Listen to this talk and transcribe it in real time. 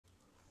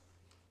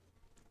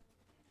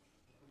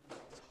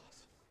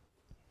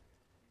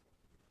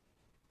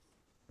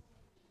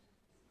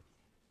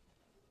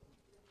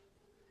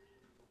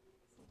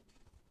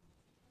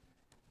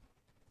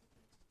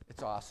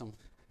It's awesome.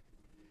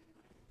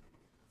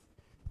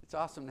 It's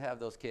awesome to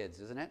have those kids,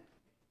 isn't it?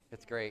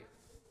 It's great.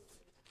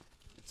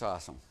 It's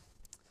awesome.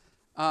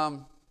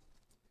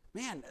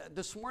 Man,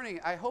 this morning,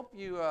 I hope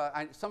you,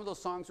 some of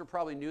those songs were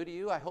probably new to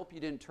you. I hope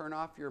you didn't turn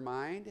off your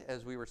mind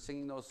as we were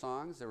singing those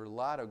songs. There were a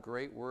lot of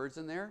great words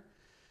in there.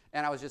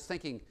 And I was just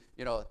thinking,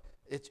 you know,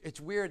 it's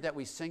weird that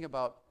we sing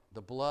about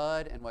the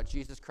blood and what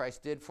Jesus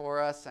Christ did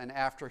for us, and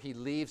after he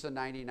leaves the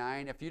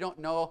 99. If you don't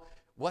know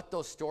what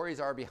those stories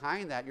are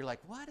behind that, you're like,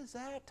 what is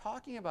that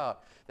talking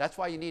about? That's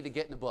why you need to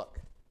get in the book,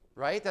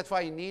 right? That's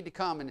why you need to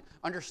come and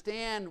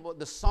understand what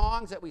the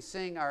songs that we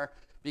sing are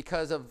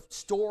because of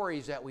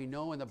stories that we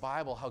know in the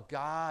Bible, how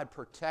God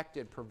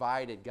protected,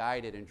 provided,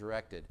 guided, and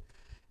directed.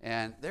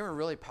 And they were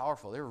really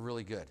powerful. They were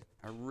really good.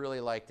 I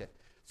really liked it.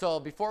 So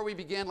before we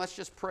begin, let's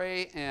just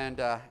pray and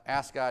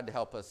ask God to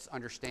help us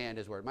understand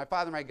his word. My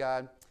Father, my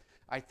God,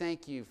 I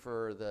thank you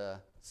for the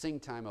sing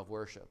time of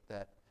worship,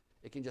 that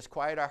it can just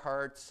quiet our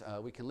hearts.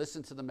 We can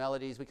listen to the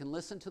melodies. We can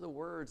listen to the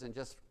words and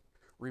just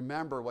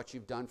remember what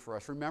you've done for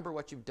us. Remember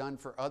what you've done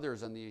for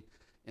others in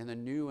the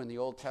New and the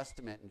Old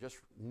Testament, and just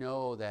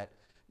know that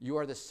you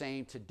are the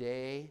same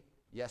today,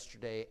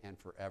 yesterday, and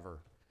forever.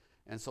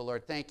 And so,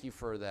 Lord, thank you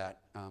for that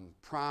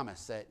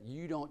promise that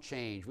you don't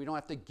change. We don't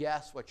have to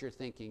guess what you're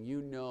thinking. You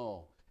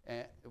know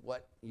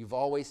what you've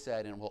always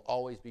said and will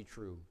always be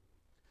true.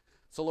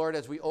 So, Lord,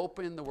 as we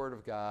open the Word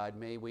of God,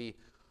 may we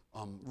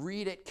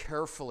read it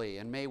carefully,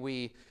 and may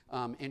we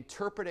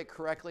interpret it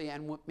correctly,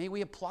 and may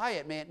we apply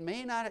it.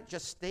 May not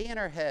just stay in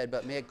our head,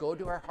 but may it go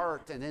to our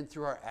heart and then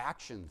through our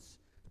actions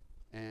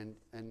and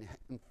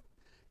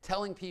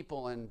telling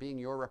people and being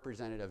your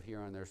representative here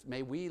on earth.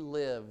 May we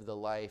live the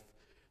life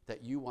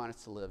that you want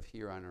us to live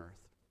here on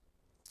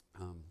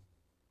earth.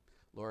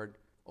 Lord,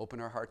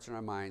 open our hearts and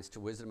our minds to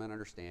wisdom and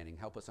understanding.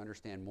 Help us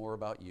understand more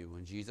about you.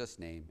 In Jesus'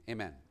 name,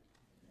 amen.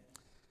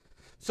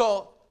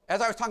 So,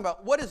 as I was talking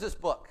about, what is this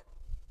book?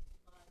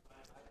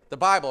 The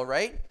Bible,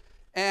 right?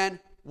 And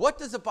what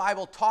does the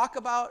Bible talk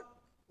about?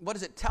 What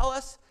does it tell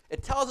us?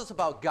 It tells us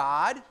about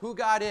God, who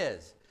God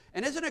is.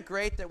 And isn't it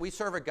great that we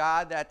serve a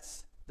God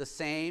that's the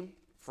same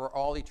for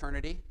all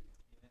eternity?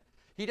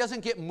 He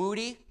doesn't get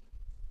moody,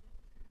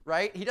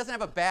 right? He doesn't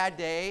have a bad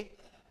day.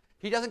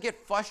 He doesn't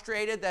get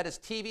frustrated that his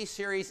TV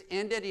series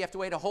ended. You have to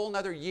wait a whole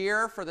nother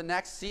year for the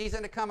next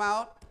season to come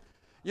out.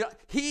 You know,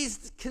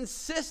 he's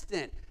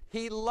consistent.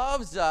 He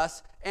loves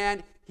us,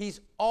 and he's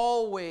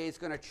always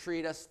going to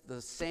treat us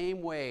the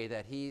same way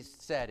that he's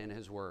said in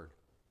his word.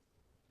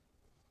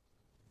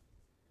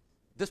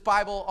 This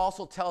Bible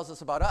also tells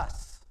us about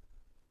us,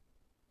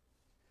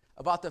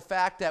 about the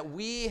fact that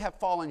we have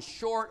fallen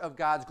short of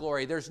God's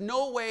glory. There's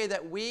no way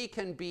that we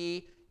can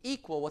be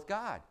equal with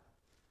God.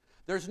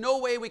 There's no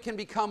way we can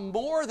become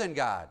more than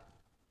God.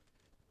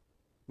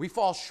 We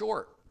fall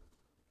short.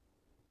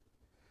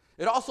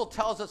 It also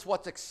tells us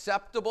what's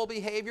acceptable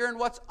behavior and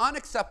what's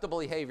unacceptable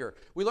behavior.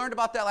 We learned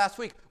about that last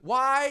week.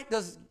 Why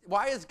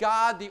is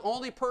God the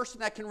only person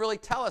that can really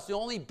tell us, the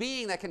only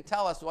being that can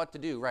tell us what to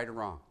do, right or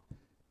wrong?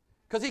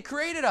 Because he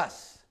created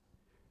us.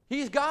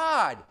 He's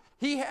God.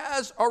 He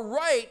has a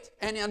right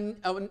and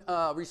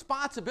a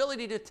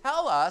responsibility to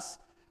tell us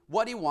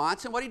what he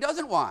wants and what he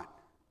doesn't want,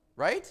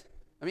 right?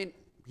 I mean,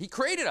 he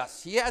created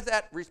us. He has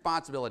that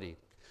responsibility.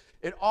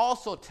 It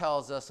also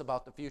tells us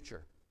about the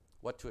future,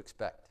 what to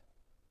expect.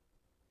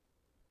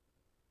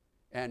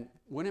 And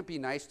wouldn't it be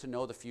nice to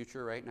know the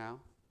future right now?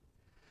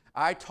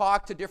 I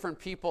talk to different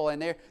people,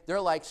 and they're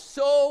like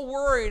so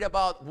worried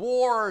about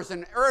wars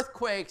and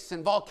earthquakes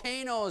and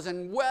volcanoes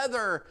and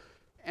weather.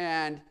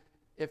 And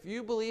if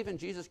you believe in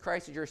Jesus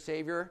Christ as your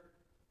Savior,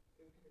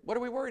 what are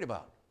we worried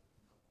about?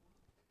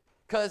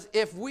 Because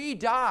if we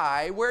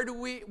die, where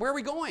are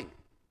we going?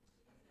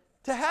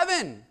 To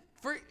heaven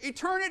for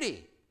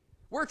eternity.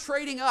 We're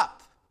trading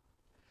up.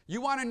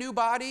 You want a new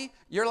body?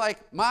 You're like,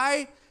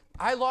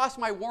 I lost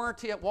my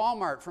warranty at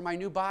Walmart for my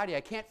new body. I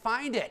can't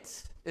find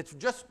it. It's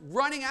just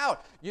running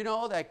out. You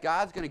know that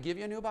God's going to give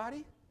you a new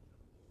body?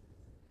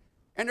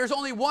 And there's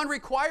only one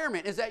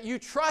requirement, is that you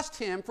trust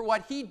him for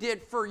what he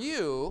did for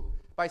you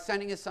by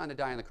sending his son to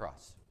die on the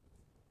cross.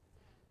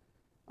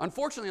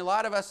 Unfortunately, a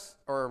lot of us,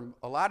 or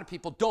a lot of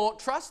people, don't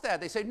trust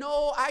that. They say,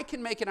 no, I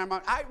can make it on my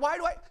own.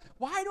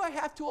 Why do I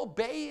have to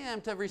obey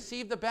him to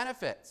receive the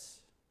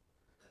benefits?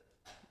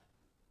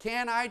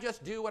 Can I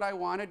just do what I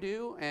want to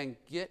do and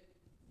get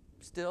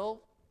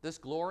still this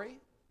glory?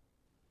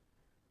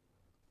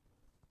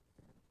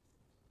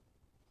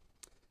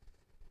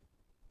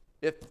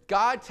 If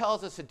God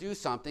tells us to do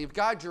something, if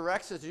God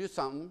directs us to do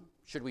something,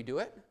 should we do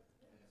it?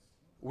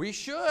 We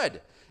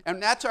should.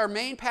 And that's our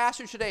main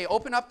passage today.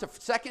 Open up to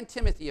 2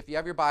 Timothy if you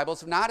have your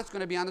Bibles. If not, it's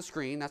going to be on the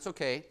screen. That's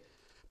okay.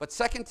 But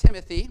 2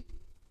 Timothy,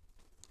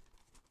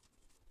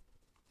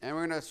 and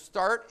we're going to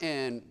start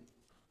in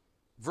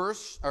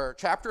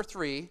chapter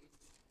 3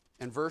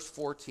 and verse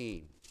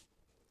 14.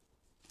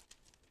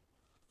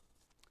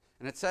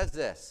 And it says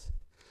this: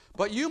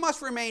 "But you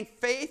must remain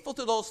faithful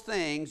to those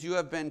things you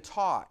have been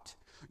taught.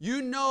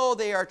 You know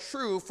they are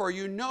true, for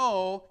you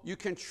know you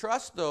can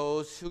trust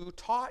those who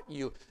taught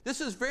you.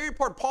 This is very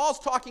important. Paul's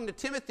talking to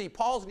Timothy.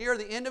 Paul's near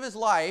the end of his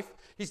life.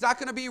 He's not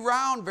going to be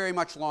around very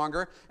much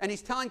longer. And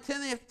he's telling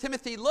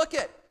Timothy, look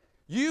it,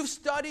 you've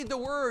studied the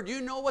Word.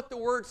 You know what the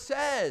Word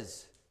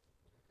says.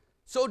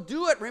 So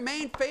do it.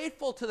 Remain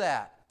faithful to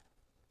that.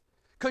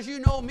 Because you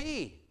know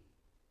me.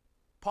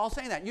 Paul's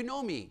saying that. You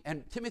know me.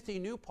 And Timothy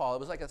knew Paul.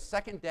 It was like a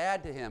second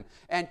dad to him.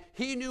 And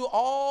he knew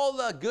all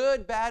the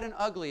good, bad, and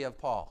ugly of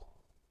Paul.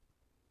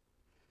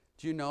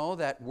 Do you know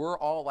that we're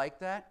all like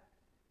that?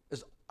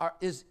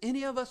 Is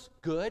any of us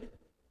good?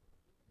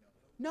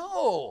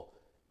 No.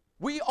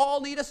 We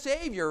all need a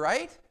Savior,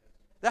 right?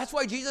 That's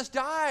why Jesus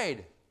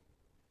died.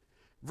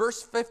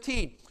 Verse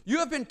 15, you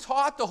have been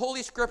taught the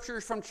Holy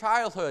Scriptures from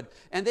childhood,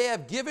 and they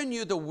have given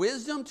you the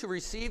wisdom to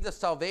receive the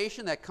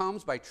salvation that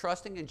comes by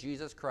trusting in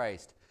Jesus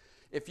Christ.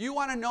 If you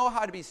want to know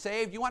how to be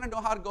saved, you want to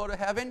know how to go to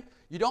heaven,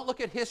 you don't look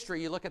at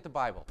history, you look at the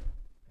Bible.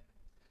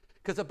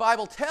 Because the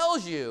Bible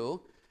tells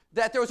you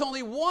that there was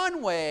only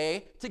one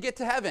way to get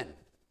to heaven.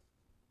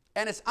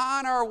 And it's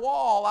on our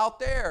wall out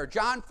there.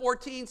 John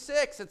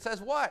 14:6, it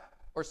says what?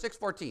 Or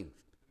 6:14.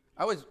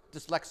 I always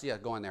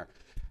dyslexia going there.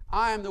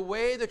 I am the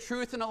way, the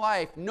truth, and the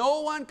life.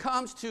 No one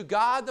comes to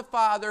God the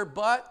Father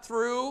but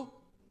through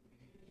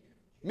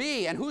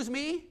me. And who's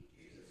me?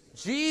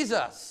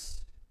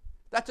 Jesus.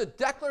 That's a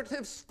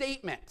declarative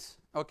statement,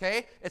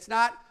 okay? It's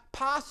not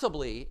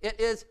possibly.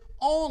 It is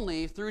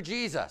only through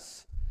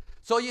Jesus.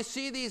 So you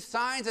see these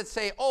signs that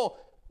say, oh,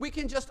 we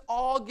can just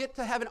all get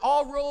to heaven.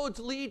 All roads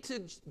lead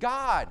to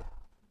God.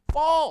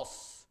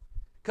 False.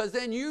 Because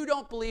then you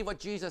don't believe what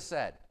Jesus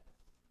said.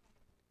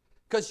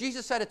 Because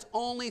Jesus said it's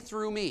only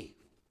through me.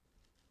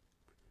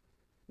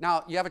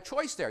 Now, you have a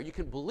choice there. You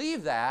can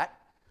believe that,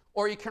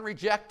 or you can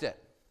reject it.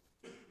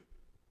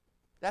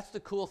 That's the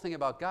cool thing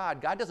about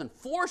God. God doesn't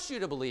force you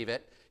to believe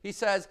it. He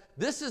says,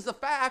 this is the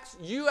facts.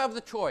 You have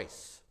the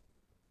choice.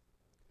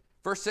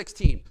 Verse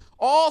 16,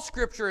 all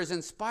Scripture is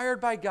inspired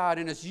by God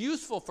and is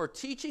useful for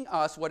teaching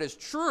us what is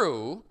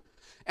true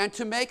and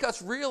to make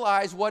us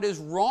realize what is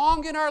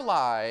wrong in our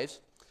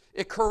lives.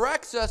 It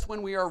corrects us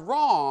when we are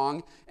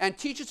wrong and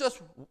teaches us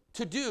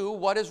to do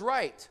what is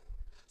right.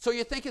 So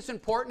you think it's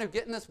important to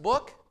get in this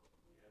book?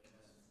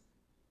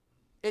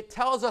 It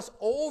tells us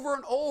over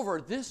and over,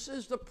 this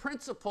is the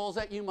principles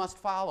that you must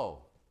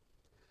follow.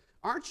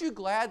 Aren't you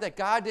glad that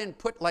God didn't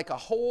put like a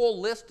whole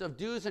list of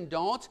do's and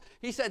don'ts?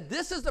 He said,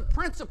 this is the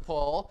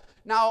principle.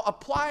 Now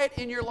apply it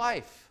in your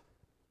life.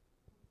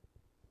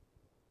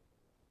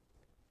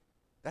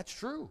 That's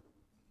true.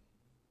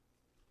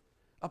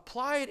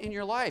 Apply it in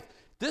your life.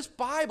 This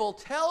Bible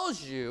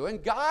tells you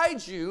and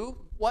guides you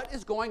what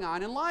is going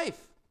on in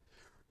life.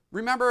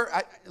 Remember,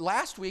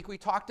 last week we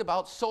talked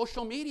about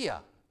social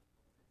media.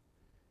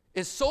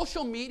 Is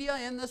social media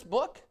in this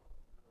book?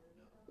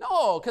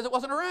 No, because it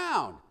wasn't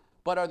around.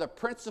 But are the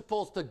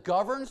principles to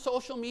govern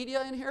social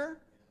media in here?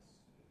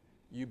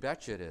 You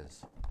betcha it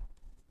is.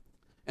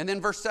 And then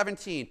verse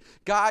 17,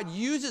 God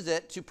uses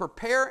it to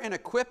prepare and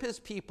equip his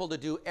people to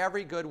do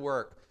every good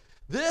work.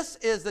 This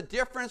is the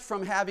difference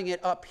from having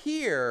it up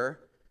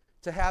here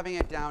to having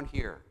it down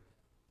here.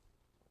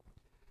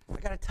 I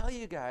got to tell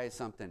you guys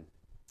something.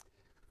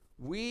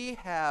 We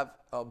have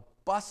a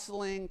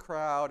bustling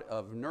crowd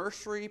of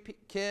nursery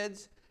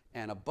kids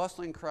and a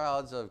bustling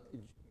crowds of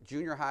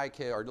junior high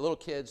kids or little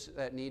kids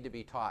that need to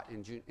be taught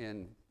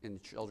in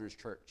children's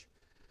church.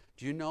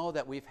 Do you know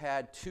that we've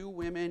had 2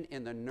 women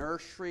in the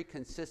nursery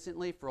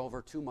consistently for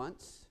over 2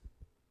 months?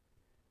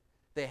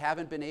 They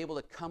haven't been able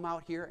to come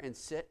out here and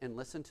sit and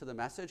listen to the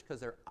message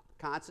because they're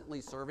constantly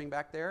serving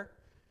back there.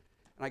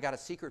 And I got a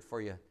secret for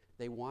you.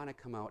 They want to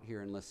come out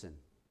here and listen.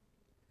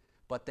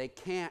 But they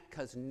can't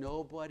because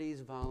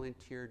nobody's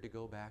volunteered to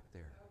go back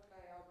there.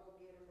 Okay, I'll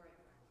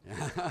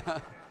go get them right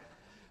now.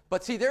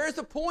 But see, there is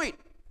a point.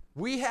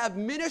 We have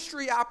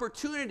ministry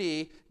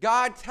opportunity.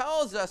 God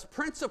tells us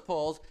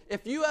principles.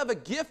 If you have a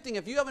gifting,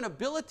 if you have an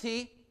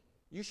ability,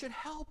 you should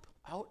help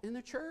out in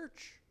the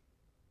church.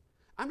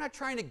 I'm not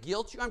trying to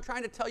guilt you. I'm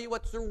trying to tell you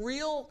what's the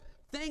real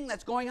thing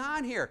that's going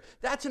on here.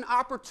 That's an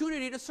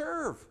opportunity to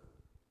serve.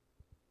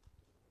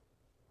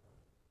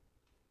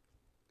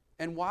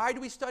 And why do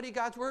we study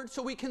God's Word?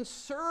 So we can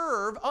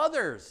serve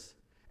others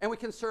and we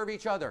can serve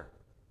each other.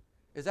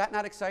 Is that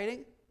not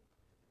exciting?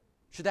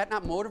 Should that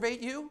not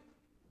motivate you?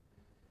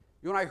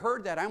 When I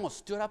heard that, I almost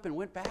stood up and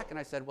went back and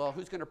I said, well,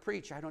 who's going to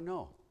preach? I don't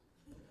know.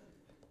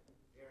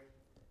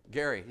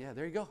 Gary. Yeah,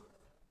 there you go.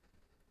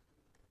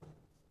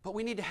 But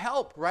we need to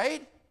help,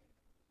 right?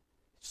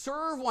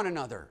 Serve one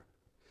another.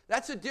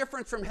 That's the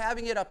difference from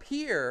having it up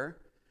here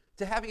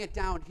to having it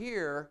down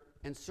here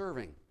and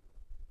serving.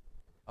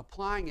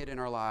 Applying it in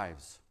our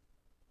lives.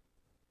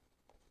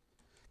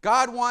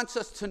 God wants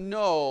us to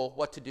know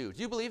what to do.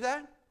 Do you believe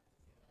that?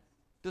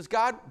 Does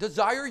God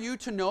desire you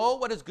to know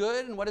what is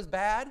good and what is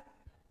bad?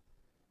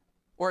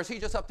 Or is he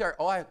just up there,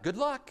 good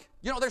luck?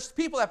 You know, there's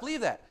people that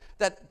believe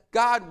that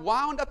God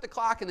wound up the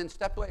clock and then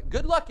stepped away.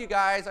 Good luck, you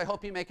guys. I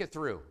hope you make it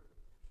through.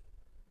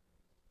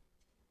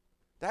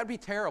 That'd be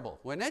terrible,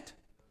 wouldn't it?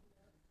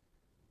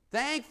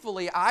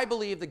 Thankfully, I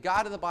believe the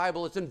God of the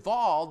Bible is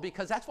involved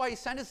because that's why he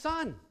sent his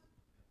son.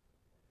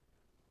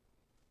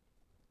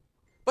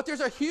 But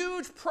there's a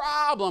huge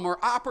problem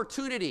or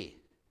opportunity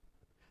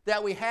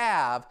that we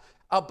have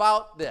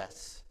about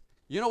this.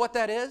 You know what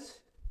that is?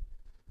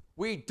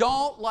 We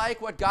don't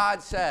like what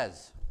God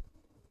says.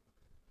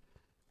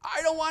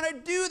 I don't want to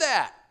do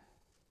that.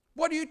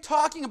 What are you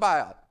talking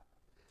about?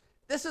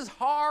 This is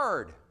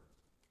hard.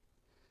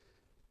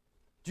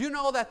 Do you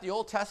know that the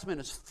Old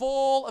Testament is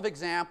full of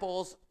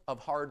examples of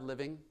hard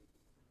living?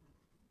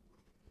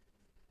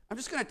 I'm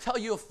just going to tell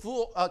you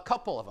a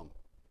couple of them.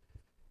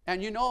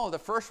 And you know the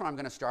first one I'm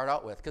going to start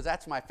out with because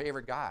that's my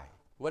favorite guy.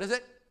 What is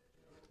it?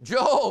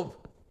 Job.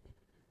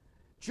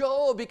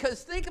 Job,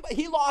 because think about it,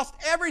 he lost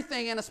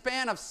everything in a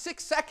span of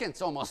 6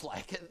 seconds almost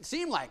like. It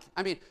seemed like.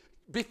 I mean,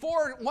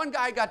 before one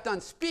guy got done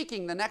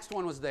speaking, the next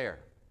one was there.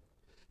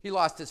 He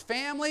lost his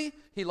family.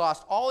 He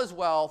lost all his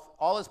wealth,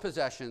 all his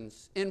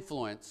possessions,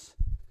 influence.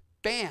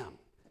 Bam.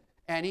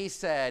 And he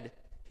said,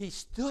 he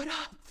stood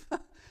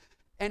up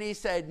and he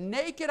said,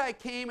 naked I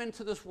came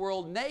into this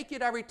world,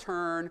 naked I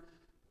return.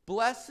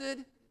 Blessed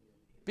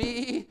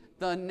be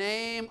the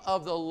name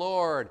of the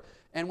Lord.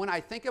 And when I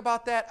think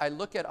about that, I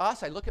look at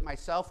us, I look at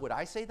myself. Would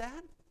I say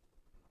that?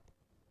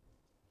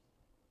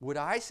 Would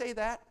I say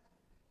that?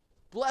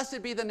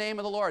 Blessed be the name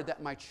of the Lord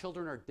that my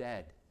children are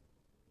dead.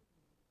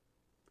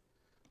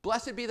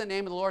 Blessed be the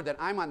name of the Lord that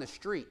I'm on the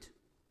street.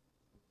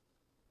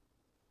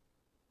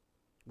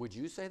 Would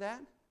you say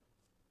that?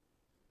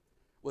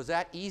 Was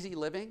that easy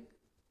living?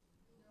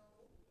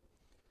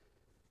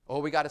 Oh,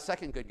 we got a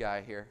second good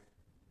guy here.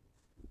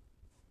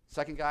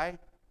 Second guy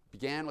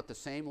began with the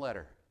same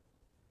letter.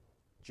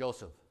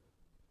 Joseph.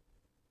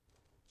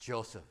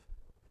 Joseph.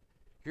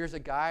 Here's a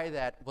guy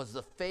that was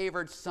the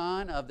favored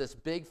son of this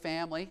big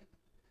family.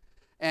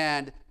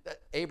 And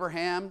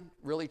Jacob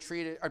really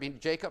treated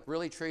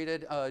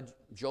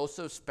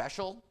Joseph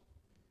special,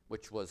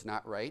 which was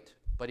not right.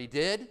 But he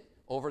did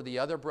over the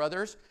other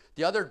brothers.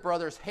 The other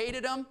brothers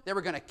hated him. They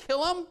were going to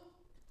kill him.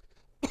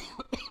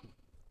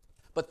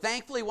 But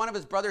thankfully, one of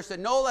his brothers said,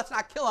 no, let's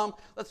not kill him.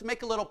 Let's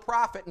make a little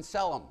profit and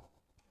sell him.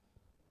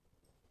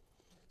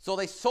 So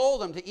they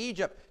sold him to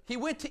Egypt. He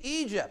went to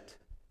Egypt.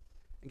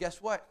 And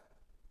guess what?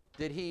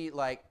 Did he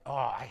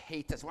I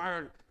hate this.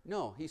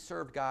 No, he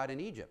served God in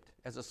Egypt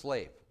as a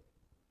slave.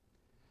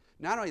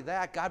 Not only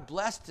that, God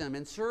blessed him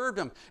and served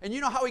him. And you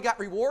know how he got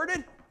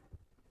rewarded?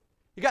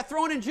 He got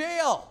thrown in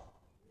jail.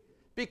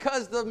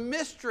 Because the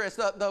mistress,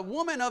 the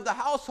woman of the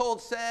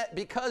household said,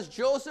 because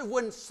Joseph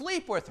wouldn't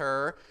sleep with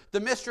her,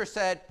 the mistress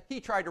said, he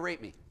tried to rape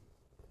me.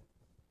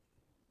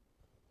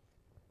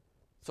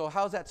 So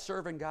how's that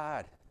serving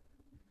God?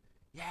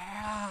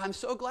 Yeah, I'm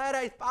so glad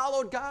I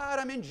followed God.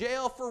 I'm in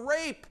jail for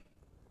rape.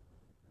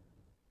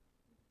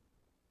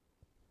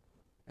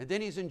 And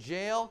then he's in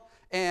jail,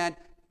 and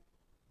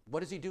what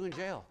does he do in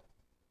jail?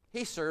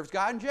 He serves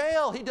God in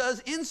jail. He does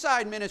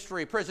inside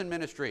ministry, prison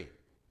ministry.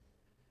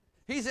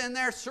 He's in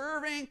there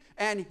serving,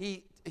 and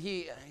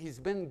he's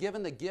been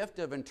given the gift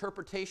of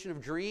interpretation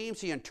of dreams.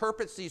 He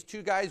interprets these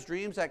two guys'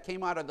 dreams that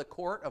came out of the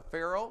court of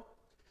Pharaoh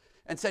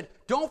and said,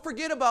 don't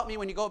forget about me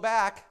when you go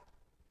back.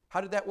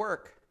 How did that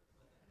work?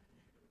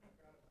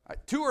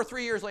 2 or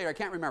 3 years later, I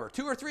can't remember.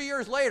 2 or 3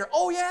 years later,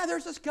 oh yeah,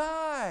 there's this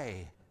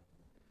guy.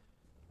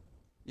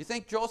 You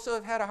think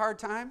Joseph had a hard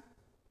time?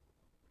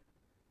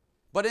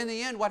 But in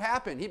the end, what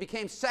happened? He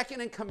became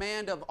second in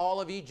command of all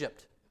of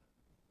Egypt.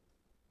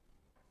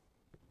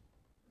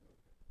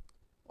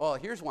 Well,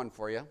 here's one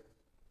for you.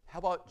 How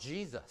about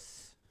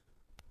Jesus?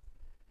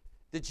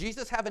 Did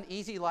Jesus have an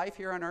easy life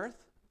here on earth?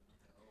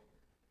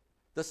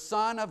 The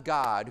Son of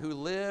God who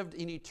lived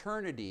in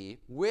eternity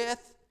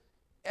with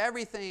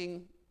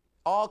everything,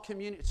 all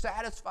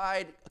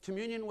satisfied,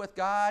 communion with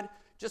God,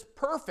 just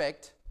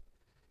perfect.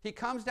 He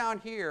comes down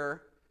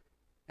here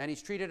and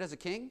he's treated as a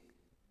king.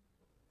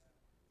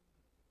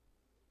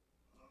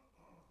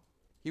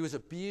 He was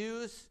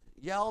abused,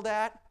 yelled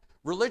at.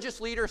 Religious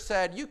leaders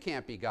said, you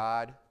can't be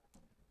God.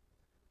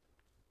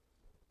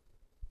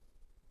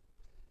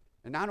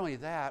 And not only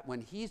that, when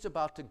he's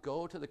about to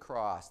go to the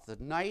cross, the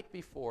night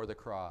before the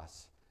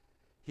cross,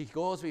 he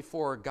goes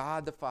before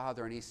God the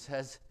Father and he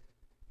says,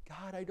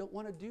 God, I don't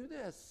want to do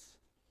this.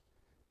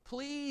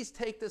 Please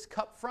take this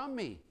cup from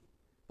me.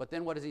 But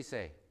then what does he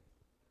say?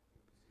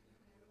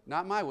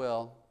 Not my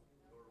will,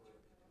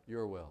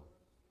 your will.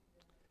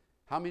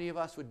 How many of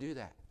us would do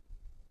that?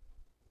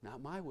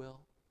 Not my will.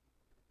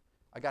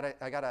 I got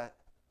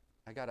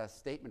a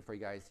statement for you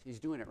guys. He's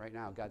doing it right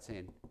now. God's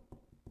saying,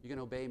 you going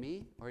to obey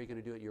me or are you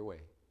going to do it your way?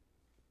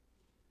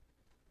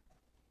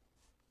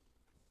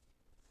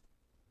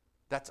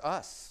 That's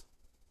us.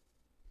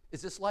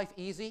 Is this life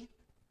easy?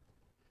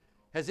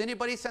 Has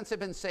anybody since they've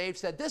been saved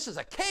said, this is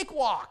a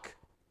cakewalk?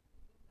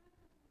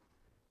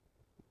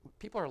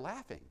 People are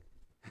laughing.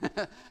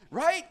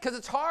 Right? Because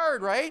it's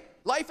hard, right?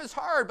 Life is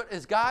hard, but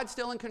is God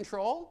still in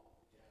control?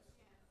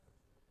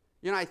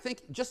 You know, I think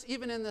just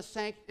even in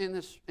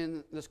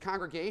this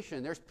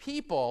congregation, there's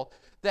people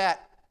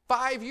that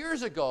 5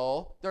 years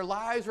ago, their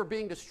lives were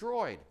being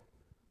destroyed.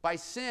 by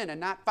sin and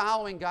not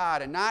following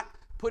God and not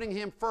putting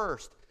him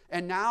first.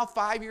 And now,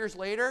 5 years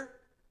later,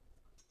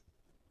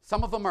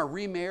 some of them are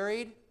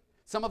remarried.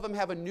 Some of them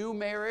have a new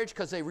marriage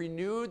because they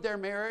renewed their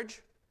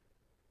marriage.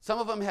 Some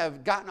of them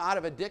have gotten out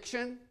of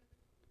addiction.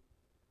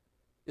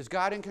 Is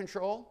God in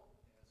control?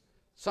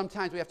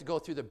 Sometimes we have to go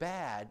through the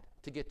bad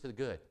to get to the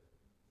good.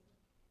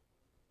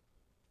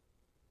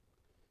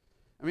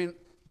 I mean,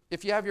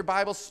 if you have your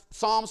Bible,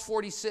 Psalms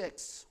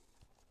 46.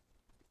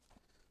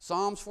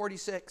 Psalms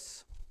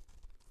 46.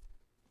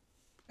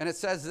 And it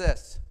says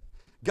this: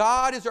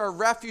 God is our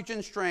refuge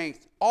and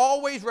strength,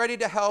 always ready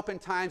to help in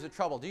times of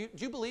trouble. Do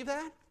you believe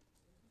that?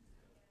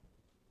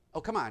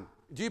 Oh, come on.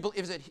 Do you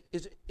believe?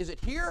 Is it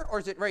here or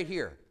is it right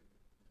here?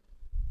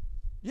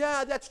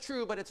 Yeah, that's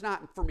true, but it's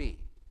not for me.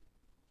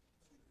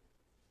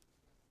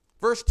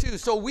 Verse 2,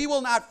 so we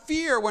will not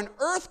fear when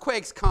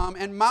earthquakes come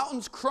and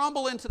mountains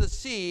crumble into the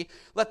sea.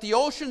 Let the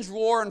oceans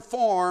roar and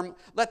foam.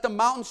 Let the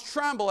mountains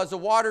tremble as the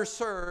waters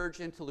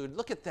surge into Lud.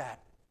 Look at that.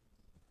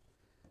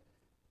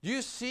 Do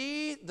you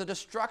see the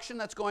destruction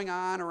that's going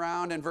on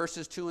around in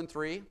verses 2 and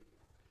 3?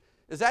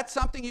 Is that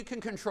something you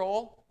can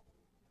control?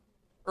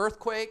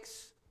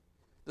 Earthquakes,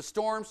 the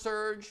storm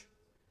surge.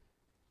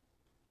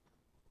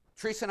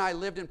 Teresa and I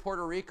lived in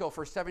Puerto Rico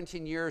for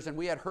 17 years, and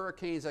we had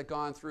hurricanes that had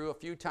gone through a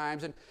few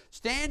times. And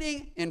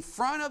standing in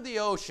front of the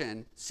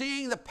ocean,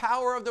 seeing the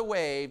power of the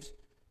waves,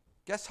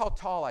 guess how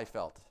tall I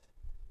felt?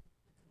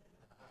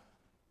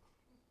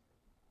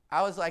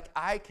 I was like,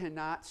 I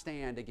cannot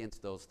stand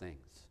against those things.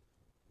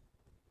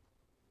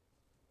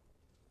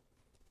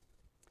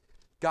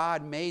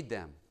 God made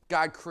them.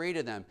 God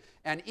created them.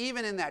 And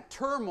even in that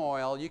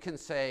turmoil, you can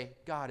say,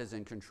 God is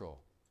in control.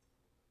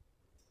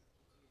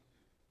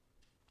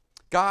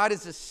 God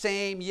is the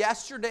same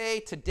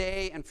yesterday,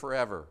 today, and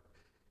forever.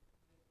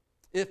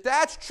 If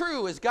that's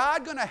true, is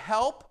God going to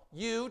help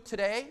you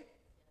today?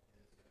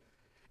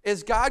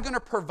 Is God going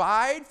to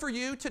provide for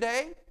you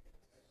today?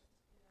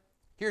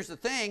 Here's the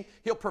thing,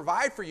 he'll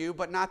provide for you,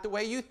 but not the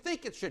way you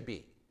think it should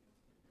be.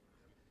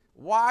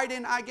 Why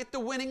didn't I get the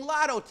winning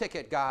lotto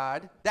ticket,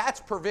 God? That's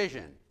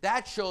provision.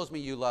 That shows me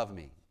you love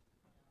me.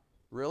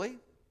 Really?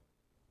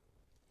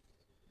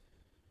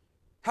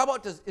 How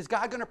about, is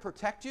God going to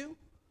protect you?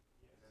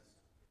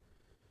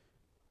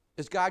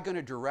 Is God going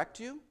to direct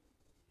you?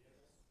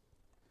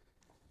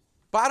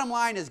 Bottom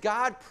line is,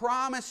 God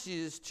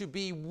promises to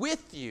be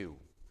with you.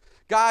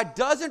 God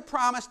doesn't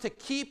promise to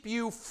keep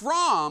you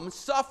from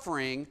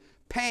suffering,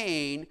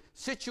 pain,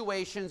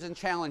 situations, and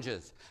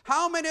challenges.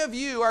 How many of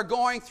you are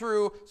going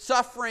through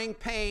suffering,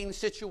 pain,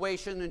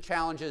 situation, and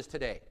challenges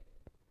today?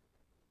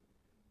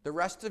 The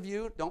rest of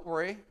you, don't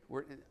worry.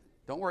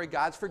 Don't worry,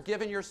 God's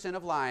forgiven your sin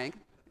of lying.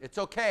 It's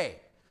okay.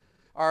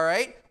 All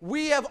right?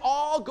 We have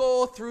all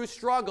go through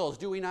struggles,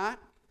 do we not?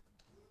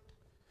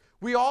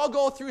 We all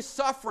go through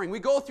suffering. We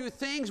go through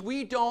things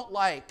we don't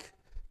like.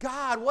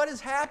 God, what is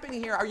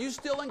happening here? Are you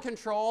still in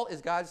control? Is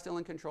God still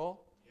in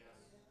control? Yes.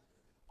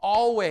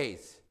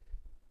 Always.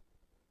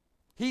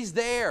 He's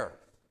there.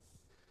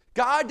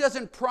 God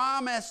doesn't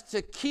promise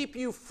to keep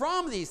you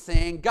from these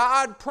things.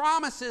 God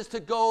promises to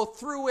go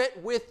through it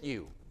with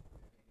you.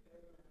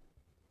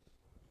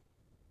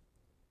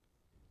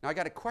 Now, I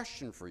got a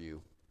question for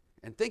you.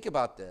 And think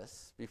about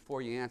this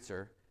before you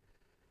answer.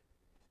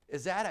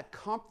 Is that a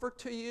comfort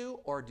to you,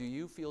 or do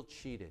you feel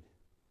cheated?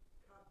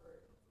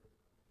 Comfort.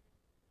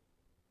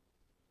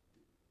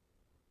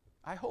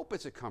 I hope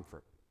it's a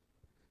comfort.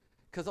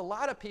 Because a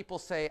lot of people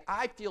say,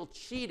 I feel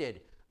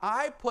cheated.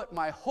 I put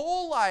my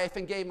whole life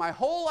and gave my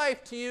whole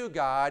life to you,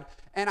 God,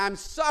 and I'm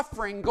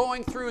suffering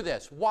going through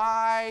this.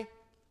 Why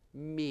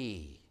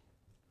me?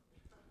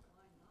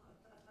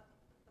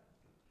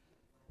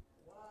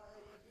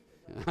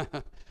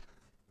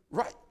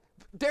 Right.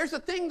 There's a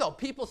thing, though.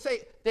 People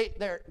say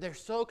they're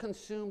so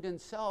consumed in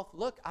self.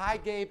 Look, I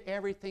gave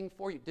everything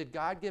for you. Did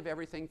God give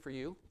everything for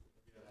you?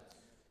 Yes.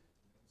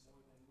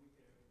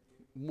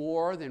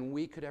 More than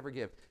we could ever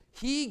give.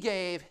 He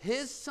gave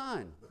his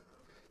son.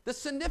 The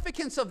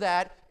significance of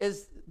that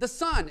is the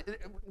Son.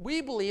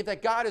 We believe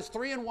that God is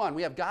 3 in 1.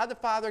 We have God the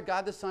Father,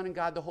 God the Son, and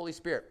God the Holy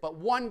Spirit. But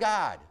one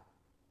God.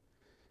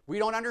 We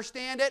don't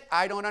understand it.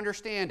 I don't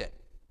understand it.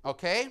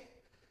 Okay?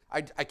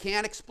 I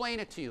can't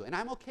explain it to you. And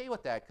I'm okay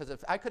with that, because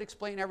if I could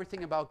explain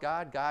everything about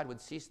God, God would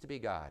cease to be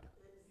God.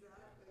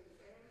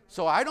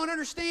 So I don't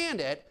understand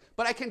it,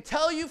 but I can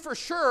tell you for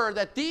sure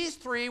that these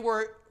three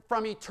were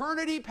from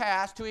eternity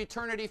past to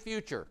eternity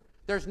future.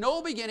 There's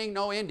no beginning,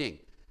 no ending.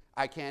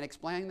 I can't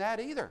explain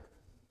that either.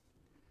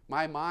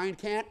 My mind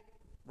can't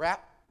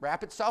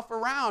wrap itself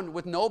around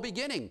with no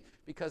beginning,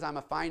 because I'm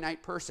a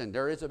finite person.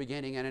 There is a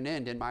beginning and an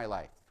end in my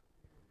life.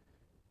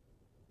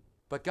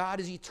 But God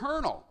is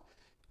eternal.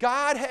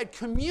 God had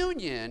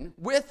communion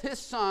with his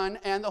Son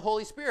and the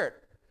Holy Spirit.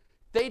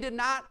 They did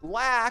not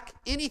lack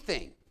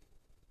anything.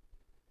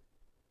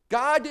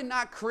 God did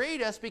not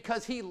create us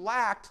because he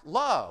lacked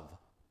love.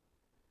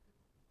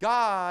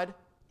 God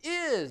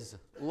is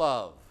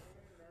love.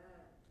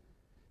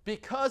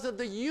 Because of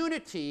the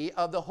unity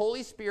of the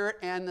Holy Spirit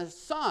and the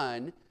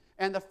Son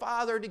and the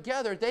Father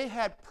together, they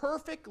had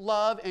perfect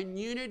love and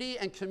unity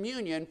and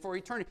communion for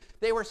eternity.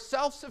 They were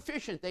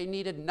self-sufficient. They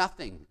needed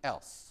nothing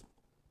else.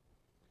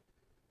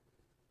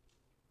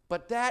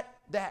 But that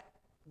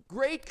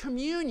great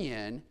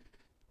communion,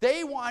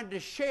 they wanted to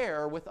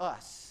share with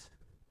us.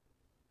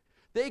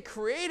 They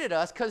created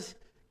us because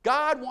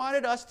God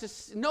wanted us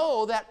to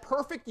know that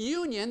perfect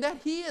union that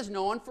He has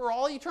known for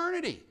all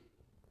eternity.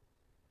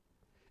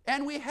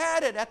 And we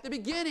had it at the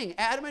beginning.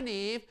 Adam and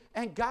Eve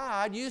and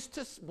God used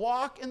to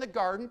walk in the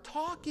garden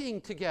talking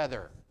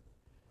together.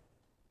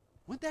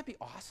 Wouldn't that be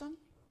awesome?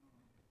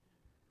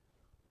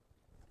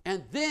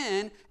 And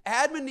then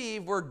Adam and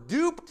Eve were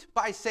duped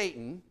by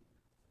Satan.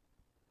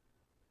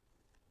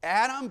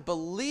 Adam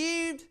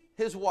believed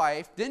his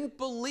wife, didn't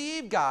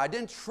believe God,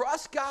 didn't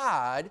trust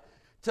God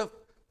to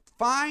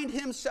find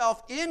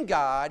himself in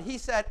God. He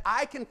said,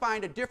 I can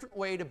find a different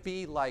way to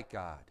be like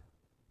God.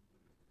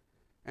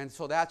 And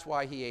so that's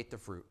why he ate the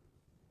fruit.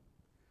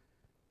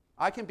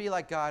 I can be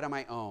like God on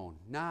my own,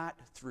 not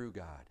through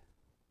God.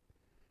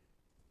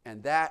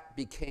 And that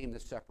became the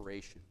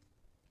separation.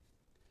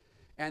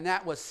 And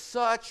that was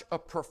such a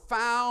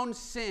profound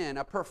sin,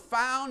 a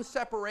profound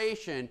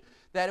separation,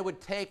 that it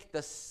would take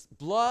the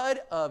blood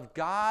of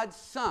God's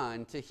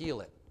Son to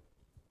heal it.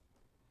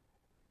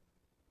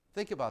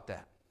 Think about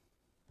that.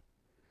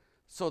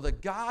 So the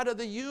God of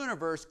the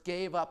universe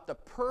gave up the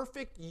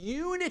perfect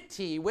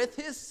unity with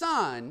His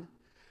Son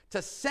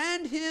to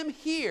send Him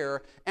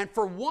here, and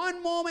for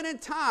one moment in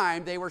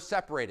time, they were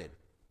separated.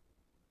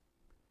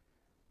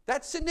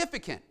 That's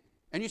significant.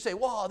 And you say,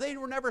 well, they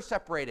were never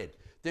separated.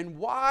 Then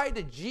why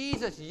did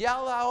Jesus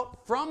yell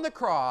out from the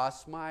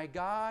cross, my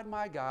God,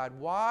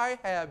 why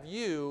have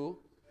you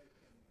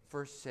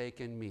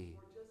forsaken me?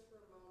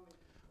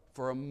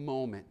 For a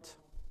moment.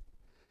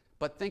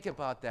 But think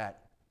about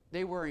that.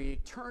 They were in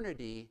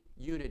eternity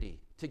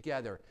unity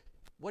together.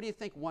 What do you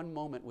think one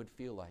moment would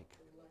feel like?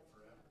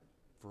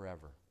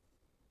 Forever.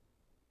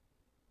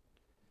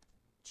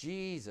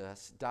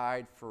 Jesus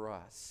died for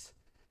us.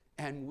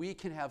 And we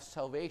can have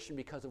salvation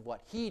because of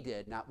what He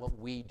did, not what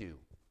we do.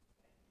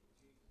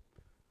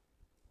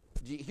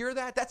 Do you hear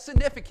that? That's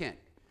significant.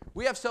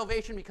 We have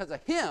salvation because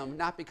of Him,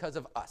 not because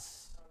of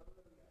us.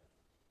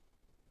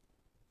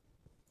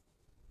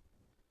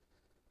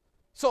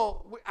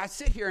 So I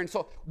sit here and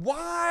so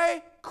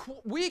why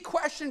we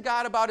question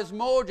God about His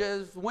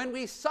motives when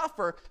we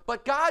suffer,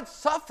 but God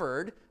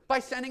suffered by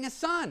sending His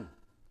Son.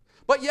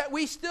 But yet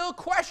we still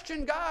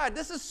question God.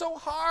 This is so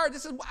hard.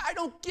 I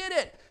don't get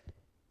it.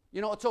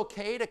 You know, it's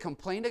okay to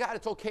complain to God.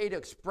 It's okay to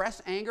express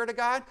anger to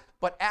God.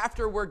 But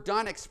after we're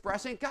done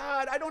expressing,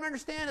 God, I don't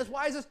understand this.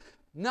 Why is this?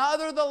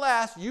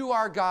 Nevertheless, you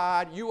are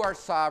God. You are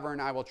sovereign.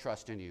 I will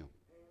trust in you.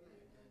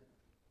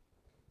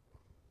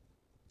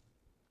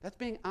 That's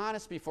being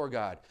honest before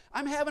God.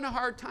 I'm having a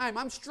hard time.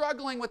 I'm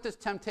struggling with this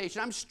temptation.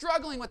 I'm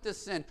struggling with this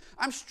sin.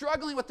 I'm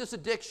struggling with this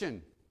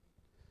addiction.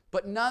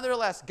 But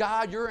nevertheless,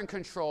 God, you're in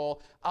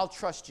control. I'll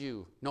trust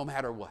you no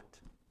matter what.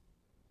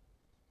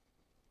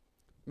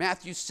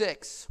 Matthew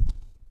 6.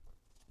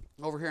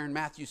 Over here in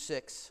Matthew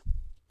 6.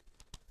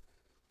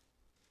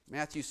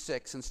 Matthew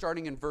 6, and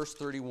starting in verse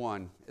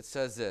 31, it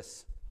says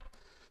this.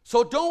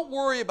 So don't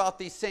worry about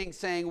these things,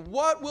 saying,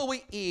 what will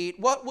we eat?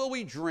 What will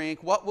we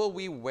drink? What will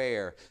we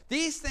wear?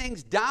 These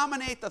things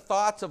dominate the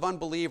thoughts of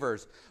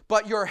unbelievers.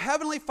 But your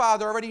heavenly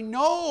Father already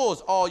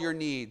knows all your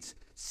needs.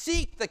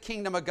 Seek the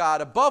kingdom of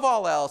God above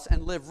all else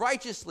and live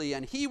righteously,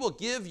 and He will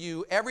give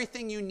you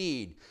everything you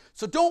need.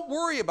 So don't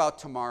worry about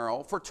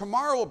tomorrow, for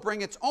tomorrow will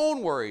bring its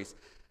own worries.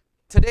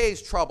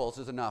 Today's troubles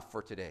is enough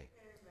for today.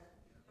 Amen.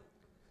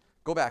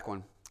 Go back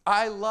one.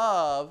 I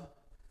love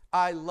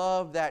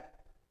that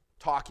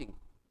talking,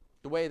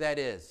 the way that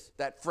is,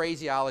 that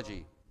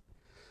phraseology.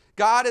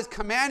 God is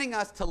commanding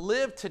us to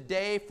live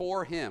today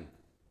for Him.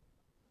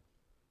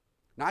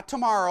 Not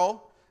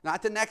tomorrow,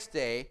 not the next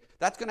day.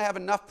 That's going to have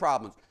enough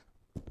problems.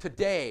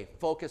 Today,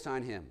 focus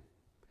on Him.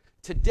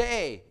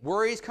 Today,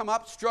 worries come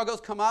up,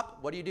 struggles come up.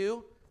 What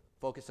do?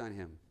 Focus on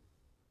Him.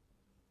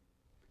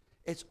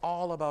 It's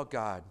all about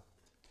God.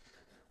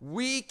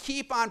 We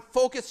keep on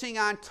focusing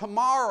on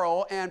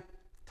tomorrow and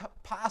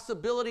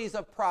possibilities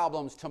of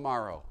problems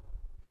tomorrow.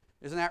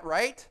 Isn't that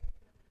right?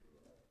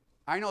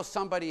 I know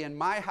somebody in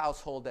my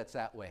household that's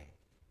that way.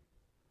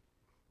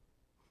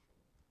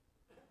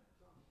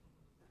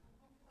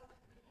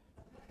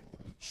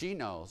 She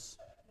knows.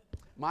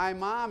 My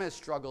mom has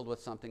struggled with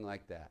something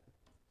like that.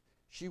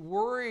 She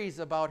worries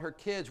about her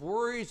kids,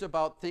 worries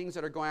about things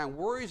that are going on,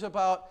 worries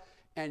about,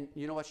 and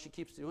you know what she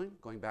keeps doing?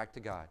 Going back to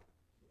God.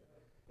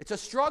 It's a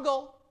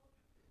struggle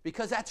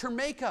because that's her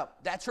makeup.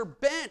 That's her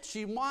bent.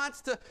 She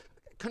wants to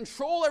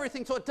control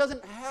everything so it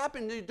doesn't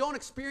happen. You don't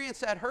experience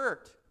that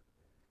hurt.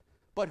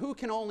 But who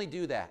can only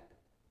do that?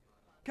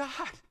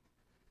 God.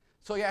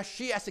 So yeah,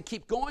 she has to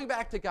keep going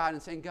back to God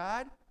and saying,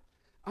 God,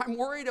 I'm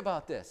worried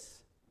about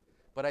this,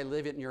 but I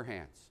leave it in your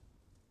hands.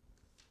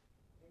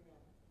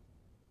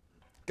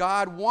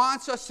 God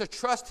wants us to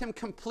trust Him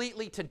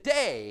completely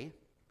today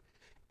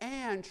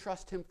and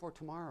trust Him for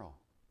tomorrow.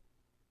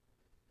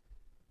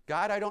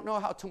 God, I don't know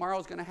how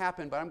tomorrow's going to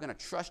happen, but I'm going to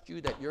trust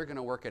you that you're going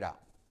to work it out.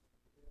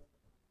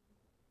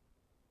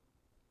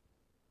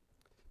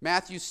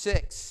 Matthew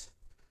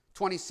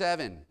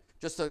 6:27,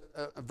 just a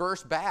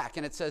verse back,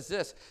 and it says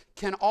this: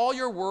 can all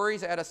your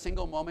worries add a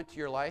single moment to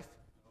your life?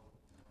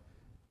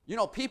 You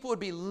know, people would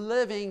be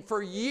living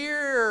for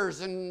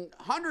years and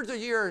hundreds of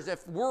years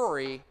if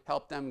worry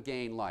helped them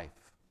gain life.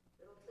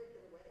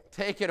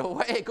 Take it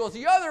away. It goes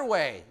the other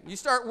way. You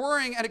start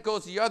worrying and it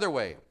goes the other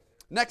way.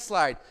 Next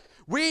slide.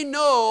 We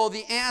know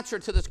the answer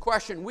to this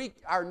question. We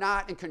are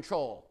not in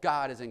control.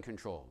 God is in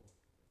control.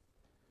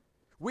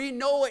 We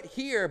know it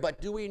here, but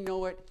do we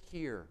know it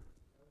here?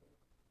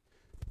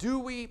 Do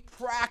we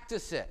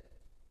practice it?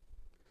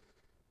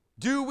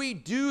 Do we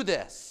do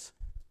this?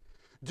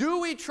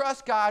 Do we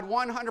trust God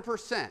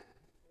 100%?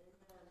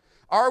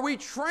 Are we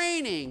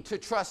training to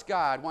trust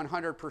God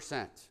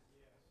 100%?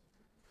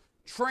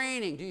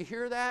 Training, do you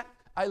hear that?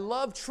 I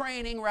love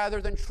training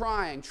rather than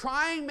trying.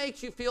 Trying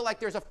makes you feel like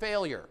there's a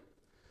failure.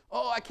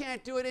 Oh, I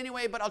can't do it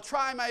anyway, but I'll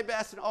try my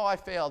best, and oh, I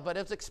failed, but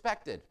it's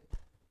expected.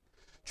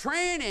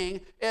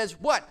 Training is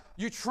what?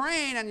 You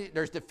train, and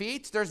there's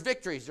defeats, there's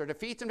victories, there's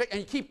defeats, and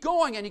you keep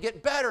going, and you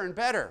get better and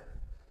better.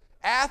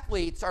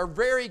 Athletes are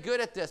very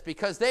good at this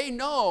because they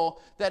know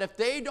that if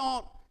they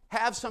don't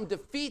have some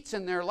defeats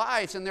in their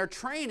lives and their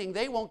training,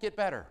 they won't get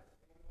better.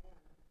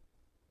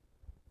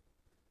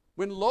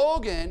 When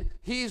Logan,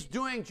 he's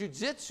doing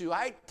jiu-jitsu,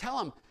 I tell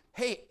him,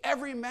 hey,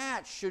 every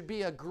match should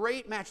be a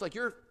great match. Like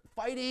you're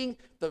fighting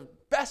the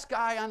best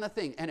guy on the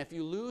thing. And if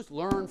you lose,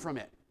 learn from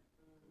it.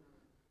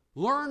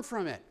 Learn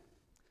from it.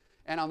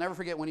 And I'll never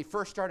forget when he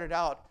first started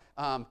out,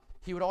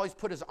 he would always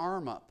put his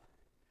arm up.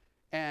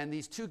 And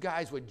these two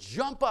guys would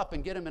jump up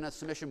and get him in a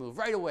submission move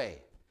right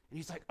away. And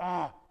he's like,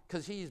 oh,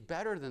 because he's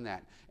better than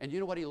that. And you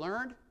know what he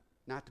learned?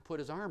 Not to put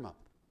his arm up.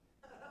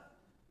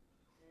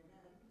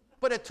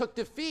 But it took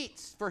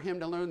defeats for him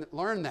to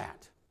learn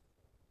that.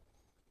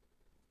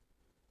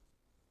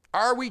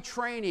 Are we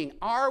training?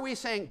 Are we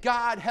saying,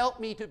 God, help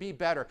me to be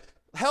better?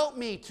 Help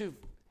me to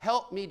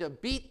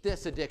beat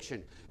this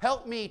addiction.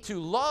 Help me to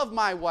love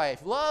my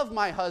wife, love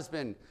my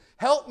husband.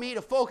 Help me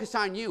to focus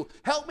on you.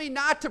 Help me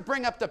not to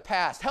bring up the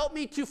past. Help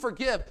me to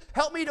forgive.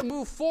 Help me to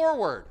move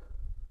forward.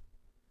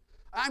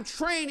 I'm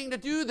training to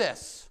do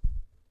this.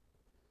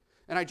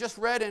 And I just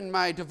read in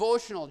my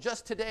devotional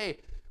just today,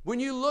 when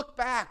you look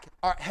back,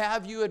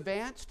 have you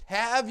advanced?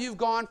 Have you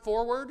gone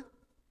forward?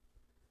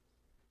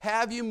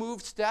 Have you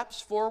moved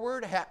steps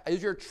forward?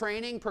 Is your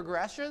training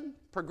progressing?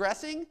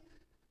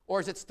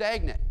 Or is it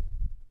stagnant?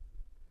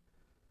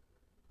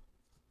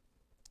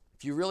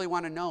 If you really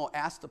want to know,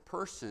 ask the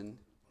person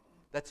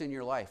that's in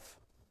your life.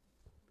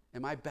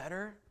 Am I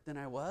better than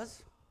I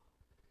was?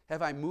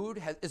 Have I moved?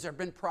 Has there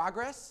been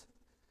progress?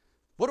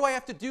 What do I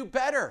have to do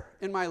better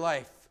in my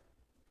life?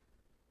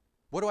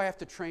 What do I have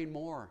to train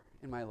more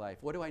in my life?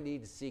 What do I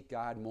need to seek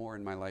God more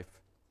in my life?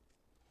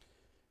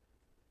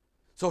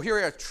 So here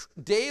we are,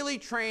 daily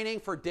training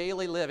for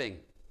daily living.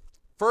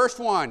 First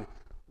one,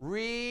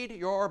 read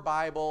your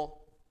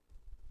Bible.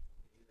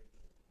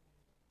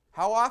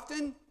 How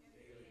often?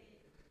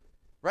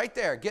 Right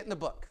there, get in the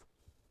book.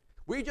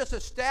 We just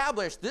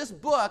established this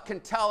book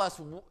can tell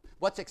us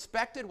what's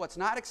expected, what's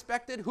not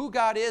expected, who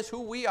God is,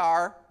 who we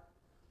are,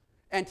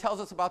 and tells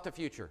us about the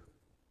future.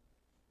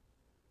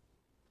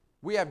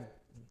 We have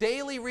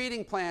daily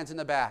reading plans in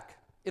the back.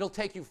 It'll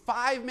take you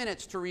 5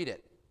 minutes to read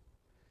it.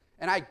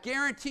 And I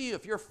guarantee you,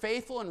 if you're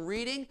faithful in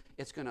reading,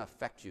 it's going to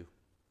affect you.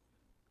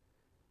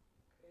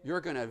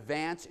 You're going to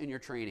advance in your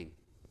training.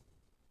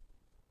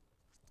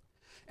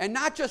 And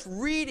not just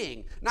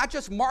reading, not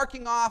just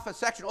marking off a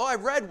section. Oh,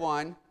 I've read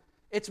one.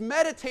 It's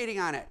meditating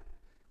on it.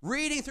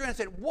 Reading through it and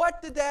saying,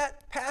 what did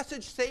that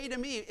passage say to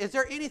me? Is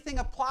there anything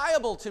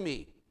applicable to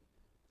me?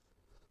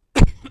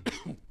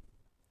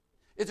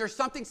 Is there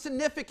something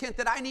significant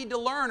that I need to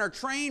learn or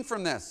train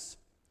from this?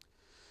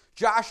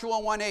 Joshua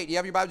 1:8. You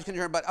have your Bibles, you can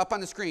turn, but up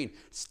on the screen.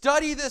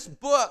 Study this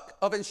book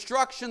of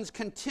instructions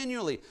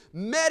continually.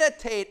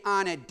 Meditate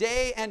on it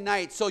day and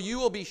night, so you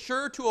will be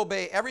sure to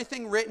obey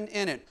everything written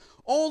in it.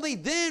 Only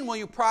then will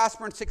you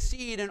prosper and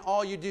succeed in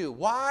all you do.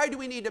 Why do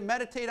we need to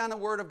meditate on the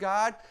Word of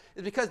God?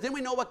 It's because then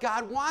we know what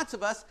God wants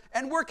of us,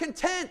 and we're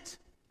content.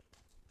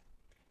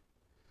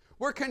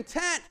 We're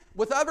content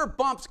with other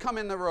bumps come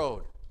in the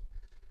road.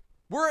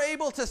 We're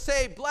able to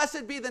say,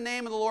 blessed be the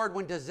name of the Lord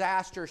when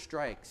disaster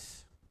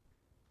strikes.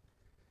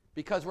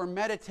 Because we're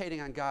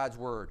meditating on God's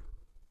Word.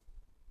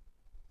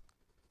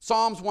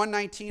 Psalms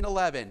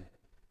 119:11.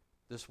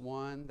 This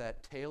one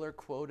that Taylor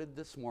quoted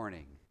this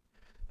morning.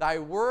 Thy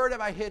word have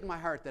I hid in my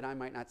heart that I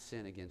might not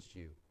sin against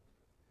you.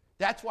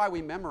 That's why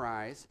we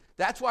memorize.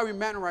 That's why we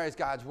memorize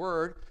God's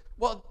Word.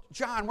 Well,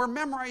 John, we're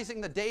memorizing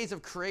the days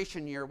of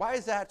creation year. Why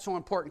is that so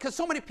important? Because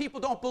so many people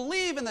don't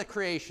believe in the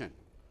creation.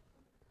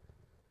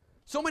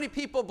 So many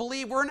people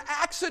believe we're an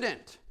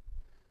accident.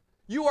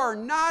 You are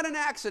not an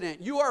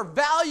accident. You are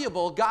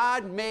valuable.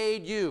 God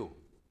made you.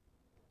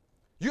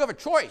 You have a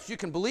choice. You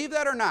can believe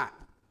that or not.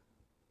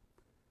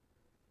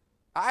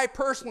 I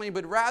personally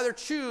would rather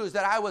choose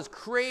that I was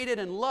created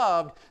and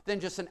loved than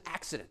just an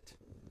accident.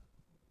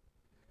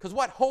 Because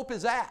what hope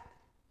is that?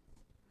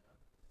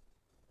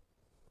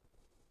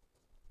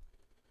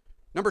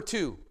 Number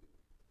 2,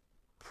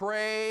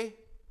 pray.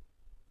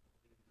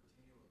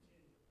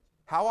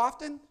 How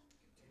often?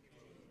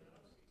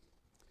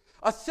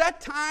 A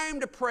set time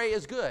to pray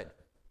is good,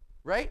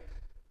 right?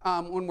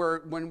 When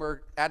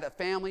we're at a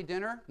family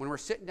dinner, when we're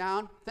sitting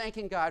down,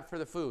 thanking God for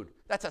the food.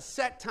 That's a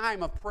set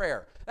time of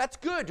prayer. That's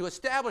good to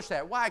establish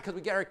that. Why? Because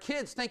we get our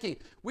kids thinking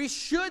we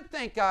should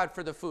thank God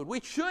for the food. We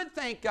should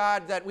thank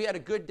God that we had a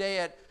good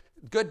day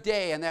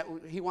and that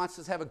He wants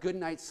us to have a good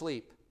night's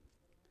sleep.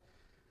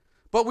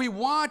 But we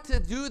want to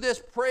do this.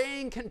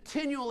 Praying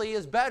continually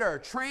is better.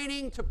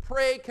 Training to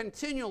pray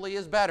continually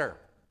is better.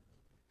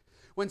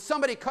 When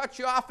somebody cuts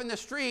you off in the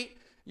street,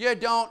 you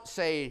don't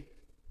say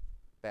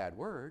bad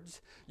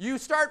words. You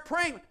start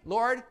praying,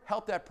 Lord,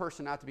 help that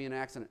person not to be in an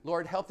accident.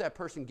 Lord, help that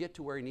person get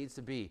to where he needs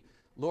to be.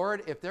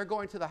 Lord, if they're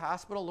going to the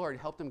hospital, Lord,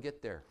 help them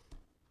get there.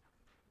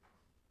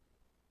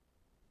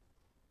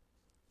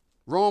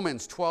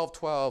 Romans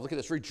 12:12. Look at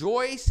this.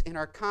 Rejoice in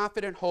our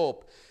confident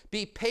hope.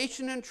 Be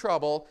patient in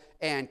trouble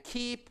and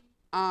keep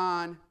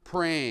on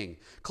praying.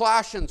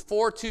 Colossians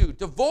 4:2.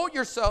 Devote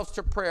yourselves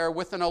to prayer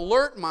with an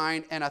alert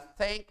mind and a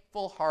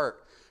thankful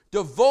heart.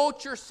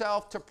 Devote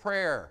yourself to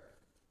prayer.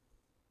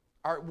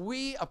 Are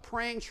we a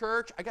praying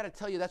church? I got to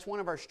tell you, that's one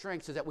of our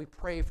strengths, is that we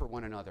pray for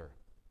one another.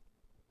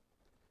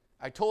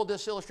 I told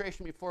this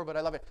illustration before, but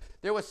I love it.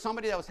 There was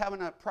somebody that was having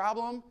a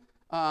problem,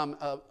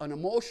 an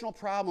emotional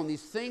problem.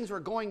 These things were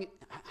going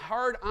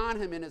hard on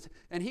him,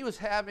 and he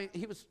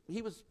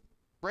was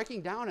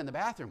breaking down in the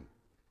bathroom.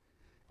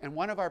 And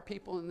one of our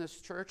people in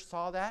this church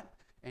saw that,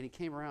 and he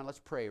came around.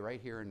 Let's pray right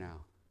here and now.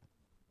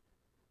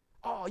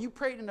 Oh, you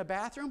prayed in the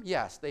bathroom?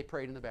 Yes, they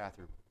prayed in the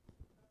bathroom.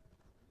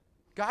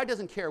 God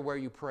doesn't care where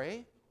you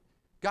pray.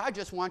 God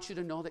just wants you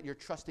to know that you're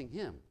trusting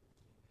Him,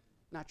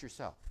 not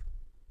yourself.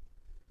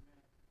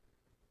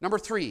 Number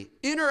 3,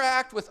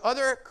 interact with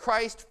other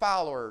Christ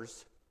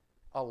followers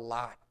a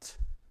lot.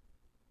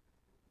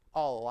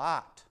 A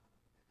lot.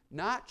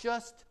 Not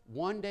just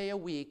one day a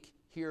week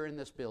here in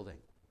this building.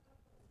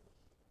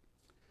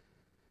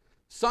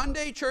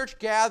 Sunday church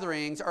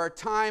gatherings are a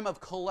time of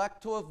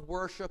collective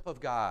worship of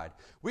God.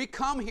 We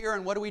come here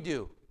and what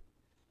do?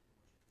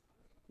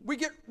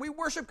 We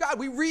worship God.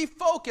 We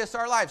refocus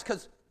our lives.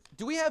 Because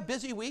do we have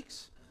busy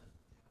weeks?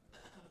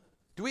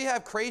 Do we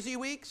have crazy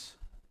weeks?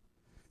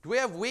 Do we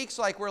have weeks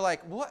like we're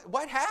like,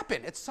 what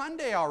happened? It's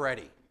Sunday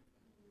already.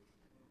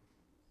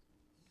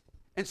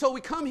 And so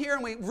we come here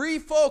and we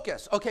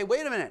refocus. Okay,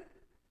 wait a minute.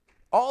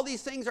 All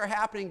these things are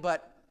happening,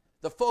 but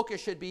the focus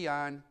should be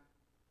on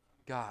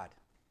God.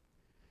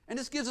 And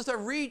this gives us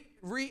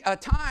a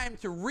time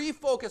to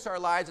refocus our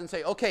lives and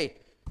say, okay,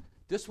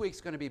 this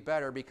week's going to be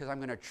better because I'm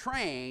going to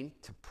train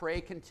to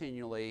pray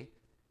continually.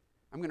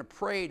 I'm going to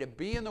pray to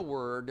be in the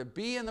Word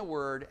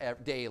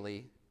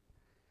daily.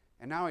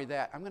 And not only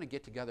that, I'm going to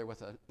get together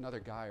with another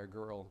guy or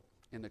girl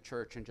in the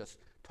church and just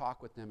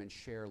talk with them and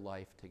share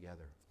life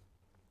together.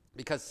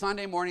 Because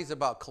Sunday morning is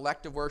about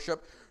collective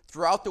worship.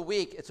 Throughout the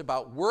week, it's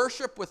about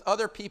worship with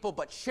other people,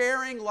 but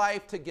sharing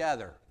life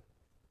together.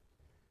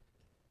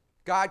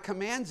 God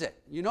commands it.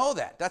 You know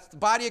that. That's the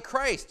body of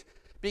Christ.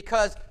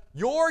 Because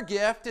your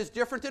gift is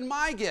different than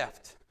my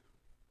gift.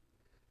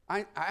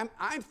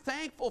 I'm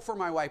thankful for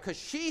my wife because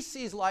she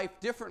sees life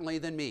differently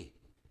than me.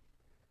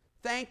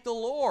 Thank the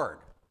Lord.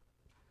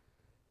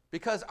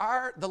 Because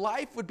the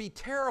life would be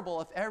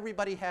terrible if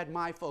everybody had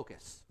my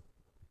focus.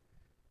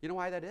 You know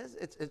why that is?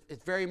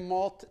 It's very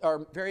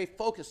very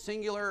focused,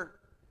 singular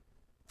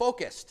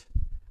focused.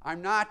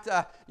 I'm not,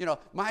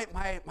 my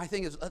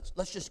thing is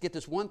let's just get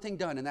this one thing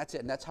done and that's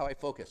it, and that's how I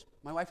focus.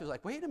 My wife is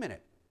like, wait a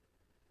minute.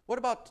 What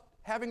about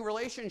having a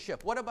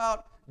relationship? What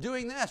about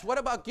doing this? What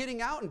about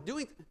getting out and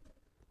doing?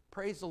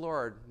 Praise the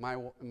Lord,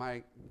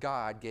 my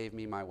God gave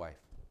me my wife.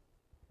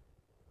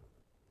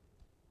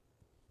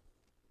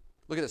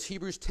 Look at this,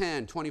 Hebrews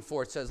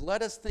 10:24. It says,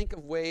 let us think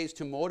of ways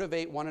to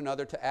motivate one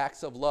another to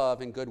acts of love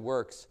and good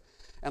works.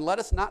 And let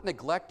us not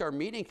neglect our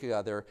meeting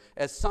together,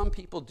 as some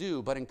people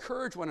do, but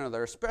encourage one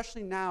another,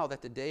 especially now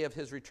that the day of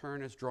His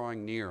return is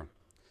drawing near.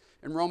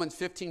 In Romans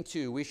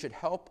 15:2, we should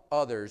help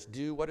others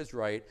do what is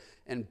right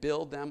and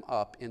build them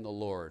up in the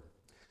Lord.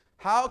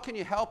 How can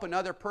you help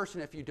another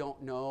person if you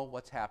don't know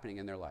what's happening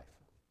in their life?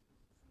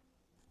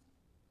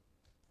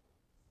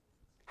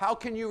 How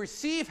can you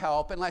receive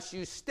help unless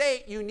you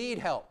state you need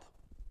help?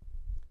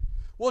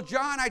 Well,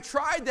 John, I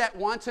tried that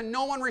once and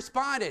no one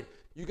responded.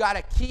 You got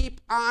to keep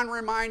on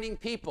reminding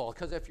people,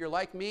 because if you're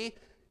like me,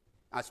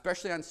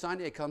 especially on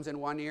Sunday, it comes in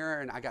one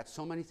ear and I got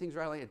so many things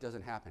right, it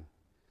doesn't happen.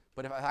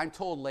 But if I'm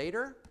told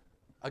later,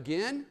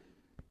 again,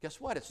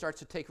 guess what? It starts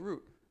to take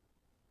root.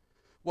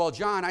 Well,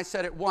 John, I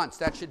said it once.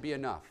 That should be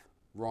enough.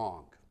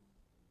 Wrong.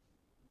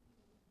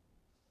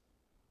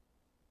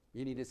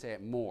 You need to say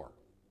it more.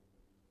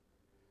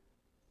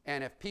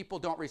 And if people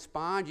don't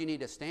respond, you need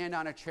to stand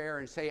on a chair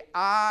and say,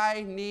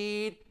 I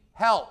need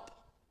help.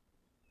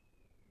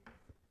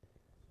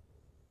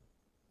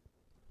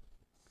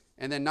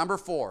 And then number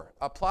 4,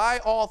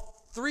 apply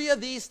all 3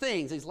 of these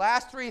things, these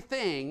last 3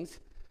 things,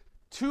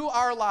 to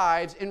our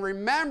lives in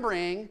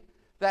remembering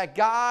that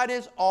God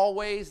is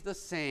always the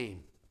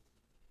same.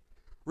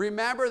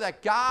 Remember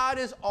that God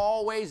is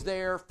always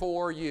there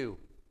for you.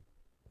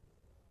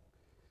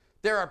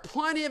 There are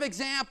plenty of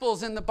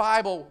examples in the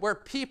Bible where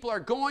people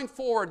are going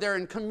forward. They're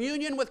in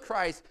communion with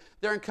Christ.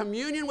 They're in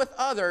communion with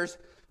others,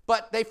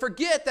 but they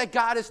forget that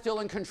God is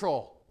still in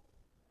control.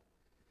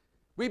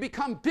 We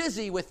become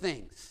busy with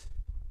things.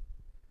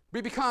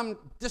 We become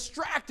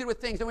distracted with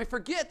things, and we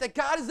forget that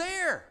God is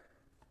there.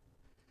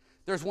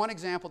 There's one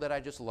example that I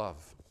just love,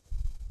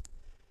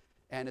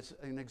 and it's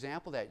an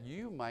example that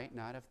you might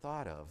not have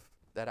thought of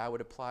that I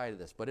would apply to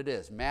this, but it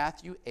is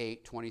Matthew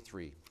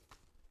 8:23.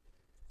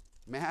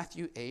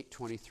 Matthew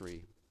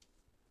 8:23.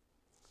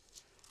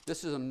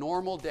 This is a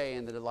normal day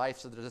in the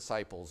lives of the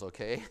disciples,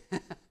 okay?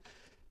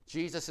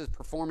 Jesus is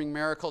performing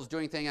miracles,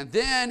 doing things, and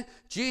then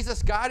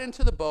Jesus got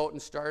into the boat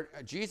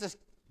and Jesus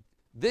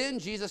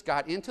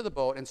got into the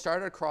boat and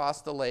started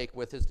across the lake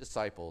with his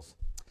disciples.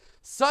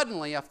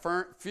 Suddenly, a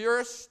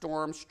furious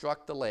storm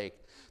struck the lake.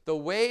 The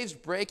waves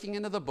breaking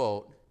into the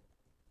boat.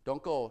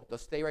 Don't go.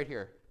 Let's stay right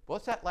here.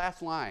 What's that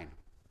last line?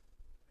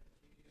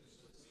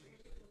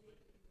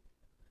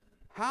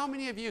 How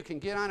many of you can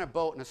get on a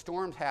boat and a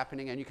storm's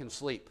happening and you can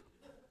sleep?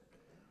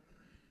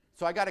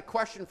 So I got a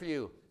question for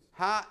you.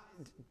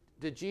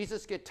 Did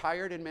Jesus get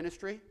tired in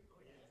ministry?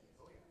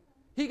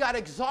 He got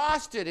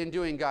exhausted in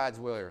doing God's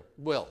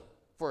will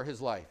for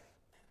his life.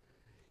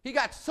 He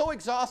got so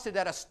exhausted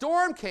that a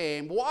storm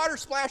came, water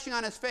splashing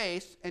on his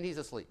face, and he's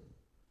asleep.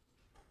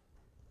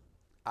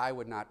 I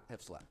would not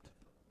have slept.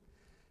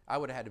 I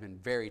would have had to been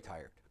very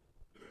tired.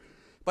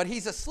 But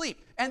he's asleep.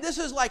 And this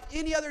is like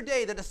any other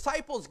day. The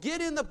disciples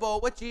get in the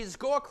boat with Jesus,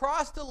 go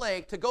across the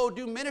lake to go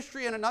do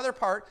ministry in another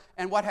part,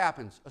 and what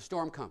happens? A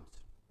storm comes.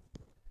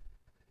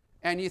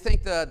 And you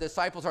think the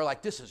disciples are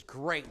like, this is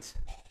great.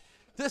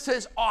 This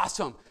is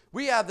awesome.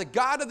 We have the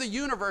God of the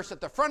universe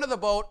at the front of the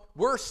boat.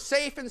 We're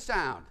safe and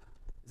sound.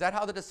 Is that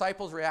how the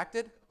disciples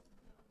reacted?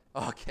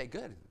 Okay,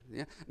 good.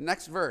 Yeah.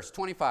 Next verse,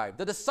 25.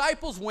 The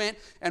disciples went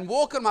and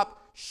woke him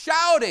up,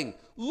 shouting,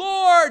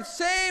 Lord,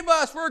 save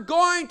us, we're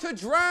going to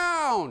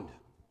drown.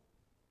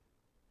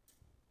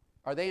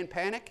 Are they in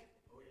panic?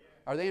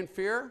 Are they in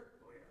fear?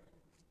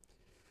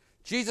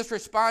 Jesus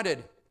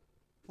responded,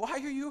 why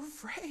are you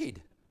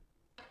afraid?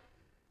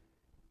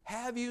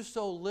 Have you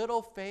so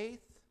little faith?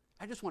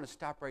 I just want to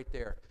stop right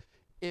there.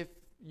 If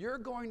you're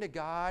going to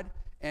God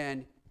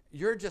and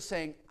you're just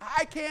saying,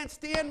 I can't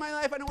stand my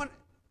life, I don't want...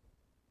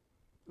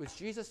 Was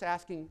Jesus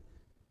asking,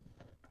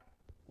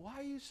 why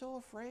are you so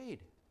afraid?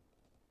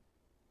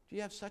 Do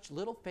you have such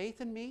little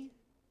faith in me?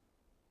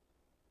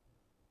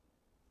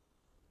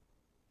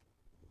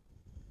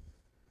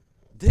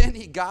 Then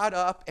he got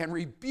up and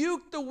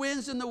rebuked the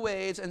winds and the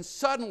waves, and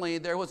suddenly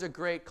there was a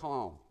great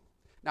calm.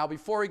 Now,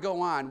 before we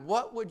go on,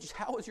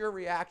 how was your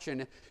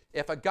reaction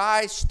if a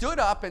guy stood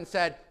up and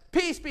said,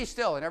 peace, be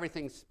still, and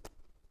everything's...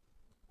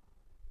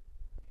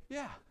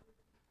 Yeah.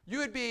 You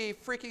would be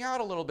freaking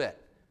out a little bit.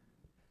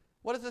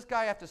 What does this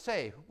guy have to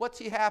say?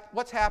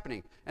 What's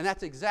happening? And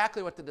that's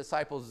exactly what the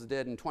disciples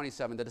did in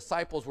 27. The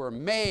disciples were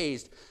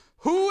amazed.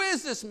 Who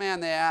is this man,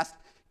 they asked.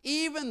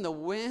 Even the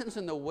winds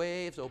and the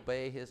waves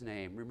obey his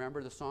name.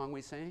 Remember the song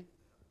we sang?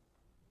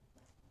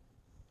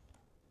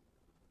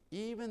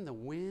 Even the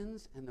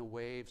winds and the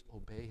waves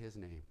obey his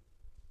name.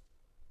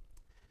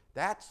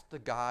 That's the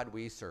God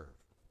we serve.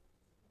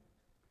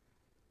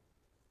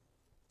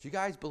 Do you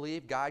guys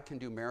believe God can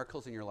do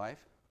miracles in your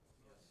life?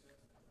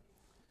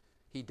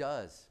 He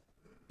does.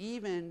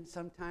 Even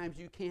sometimes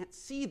you can't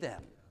see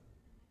them.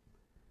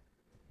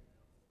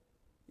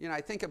 You know,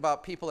 I think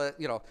about people that,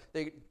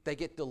 they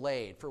get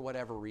delayed for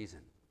whatever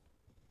reason.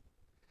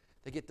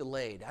 They get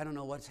delayed. I don't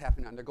know what's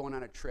happening. They're going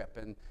on a trip,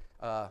 and,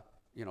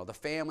 the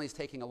family's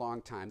taking a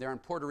long time. They're on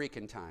Puerto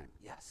Rican time.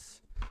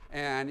 Yes.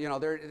 And,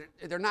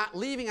 they're not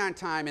leaving on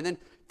time. And then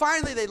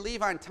finally they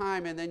leave on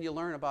time, and then you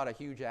learn about a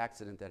huge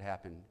accident that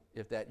happened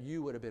that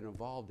you would have been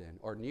involved in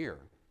or near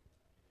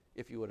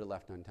if you would have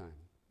left on time.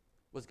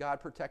 Was God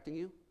protecting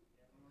you?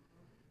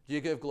 Do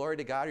you give glory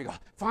to God? Or you go,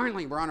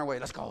 finally, we're on our way.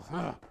 Let's go.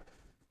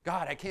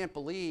 God, I can't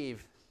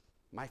believe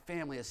my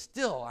family is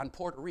still on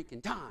Puerto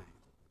Rican time.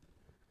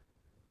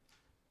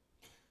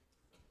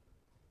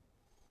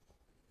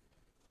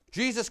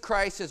 Jesus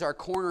Christ is our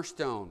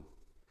cornerstone.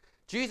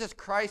 Jesus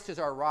Christ is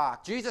our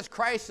rock. Jesus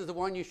Christ is the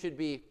one you should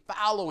be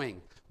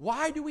following.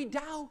 Why do we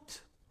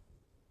doubt?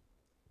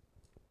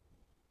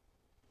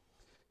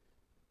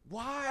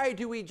 Why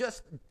do we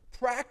just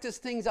practice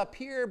things up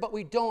here, but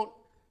we don't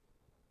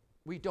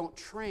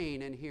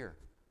train in here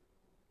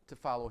to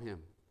follow him?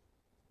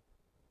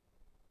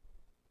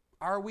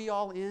 Are we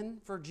all in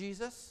for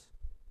Jesus?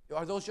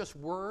 Are those just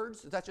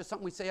words? Is that just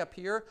something we say up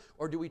here?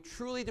 Or do we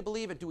truly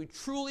believe it? Do we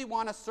truly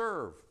want to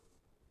serve?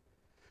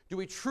 Do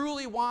we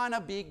truly want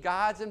to be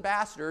God's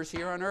ambassadors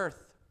here on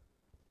earth?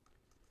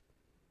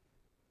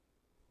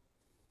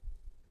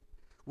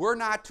 We're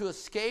not to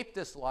escape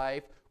this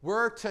life.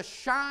 We're to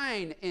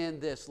shine in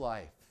this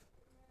life.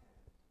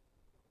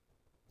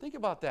 Think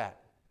about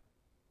that.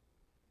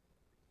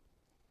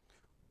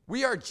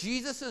 We are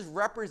Jesus'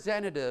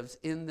 representatives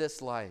in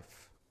this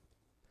life.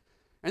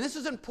 And this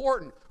is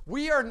important.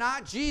 We are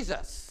not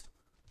Jesus.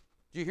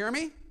 Do you hear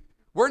me?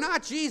 We're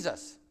not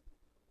Jesus.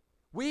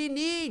 We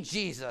need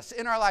Jesus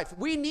in our life.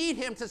 We need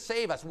him to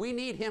save us. We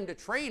need him to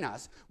train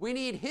us. We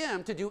need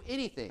him to do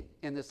anything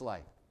in this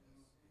life.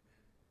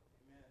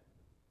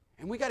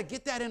 And we got to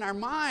get that in our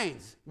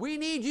minds. We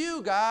need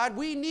you, God.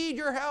 We need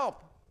your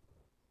help.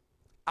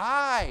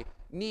 I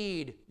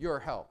need your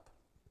help.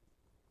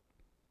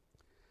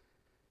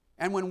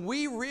 And when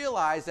we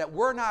realize that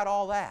we're not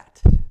all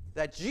that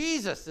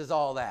Jesus is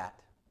all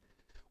that,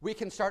 we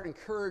can start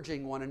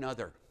encouraging one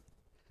another.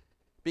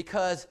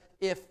 Because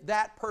if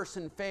that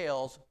person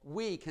fails,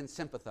 we can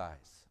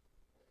sympathize.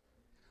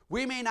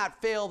 We may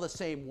not fail the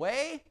same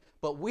way,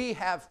 but we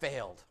have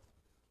failed.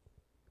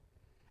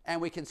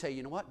 And we can say,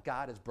 you know what?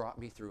 God has brought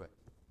me through it.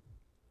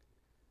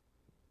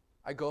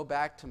 I go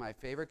back to my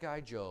favorite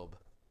guy, Job.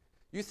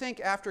 You think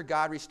after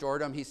God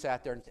restored him, he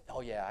sat there and said,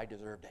 oh yeah, I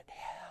deserved it. Yeah.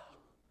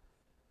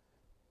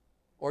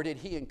 Or did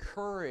he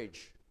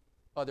encourage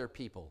other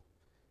people?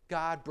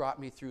 God brought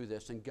me through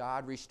this and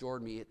God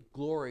restored me.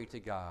 Glory to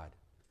God.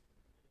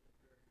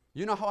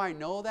 You know how I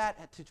know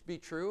that to be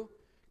true?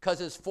 Because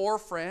his 4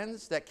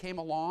 friends that came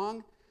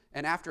along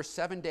and after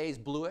 7 days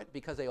blew it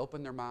because they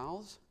opened their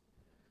mouths.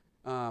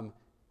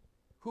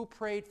 Who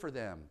prayed for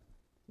them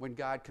when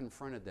God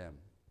confronted them?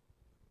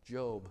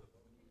 Job.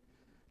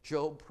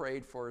 Job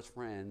prayed for his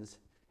friends,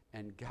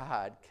 and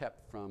God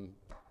kept from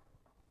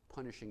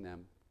punishing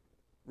them,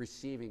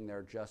 receiving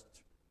their just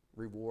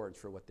rewards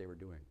for what they were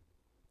doing.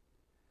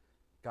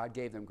 God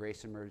gave them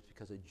grace and mercy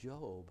because of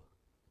Job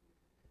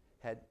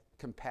had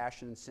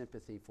compassion and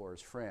sympathy for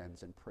his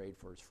friends and prayed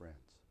for his friends.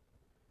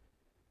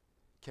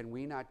 Can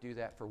we not do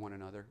that for one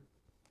another?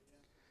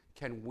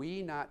 Can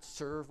we not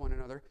serve one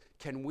another?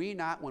 Can we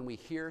not, when we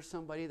hear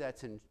somebody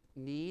that's in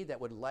need, that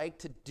would like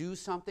to do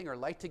something or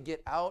like to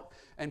get out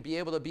and be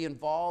able to be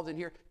involved in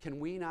here, can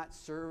we not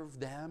serve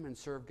them and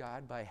serve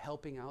God by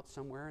helping out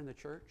somewhere in the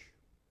church?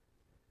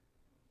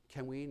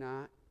 Can we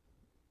not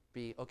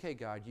be, okay,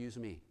 God, use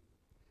me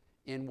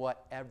in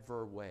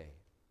whatever way?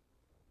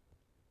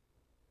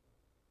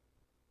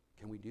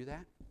 Can we do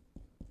that?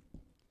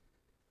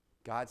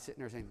 God's sitting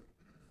there saying,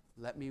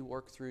 let me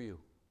work through you.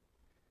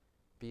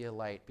 Be a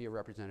light, be a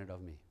representative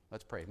of me.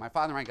 Let's pray. My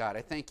Father, my God,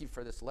 I thank you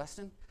for this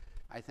lesson.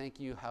 I thank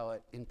you how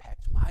it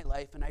impacts my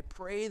life, and I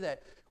pray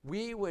that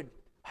we would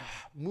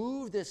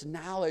move this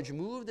knowledge,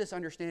 move this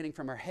understanding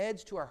from our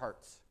heads to our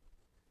hearts,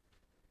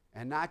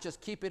 and not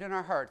just keep it in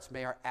our hearts.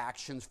 May our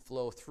actions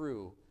flow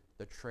through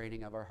the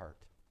training of our heart.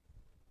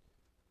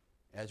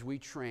 As we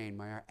train,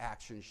 may our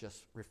actions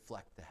just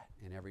reflect that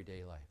in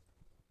everyday life.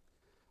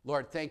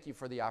 Lord, thank you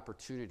for the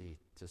opportunity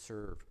to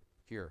serve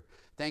here.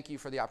 Thank you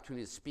for the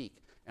opportunity to speak.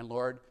 And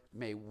Lord,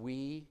 may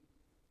we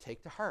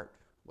take to heart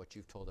what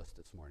you've told us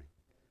this morning.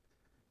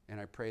 And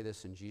I pray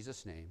this in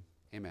Jesus' name.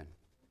 Amen.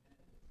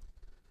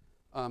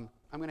 I'm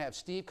going to have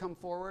Steve come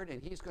forward,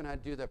 and he's going to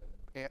do the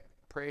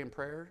pray and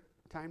prayer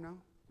time now.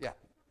 Yeah,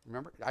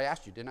 remember? I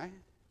asked you, didn't I?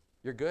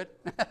 You're good?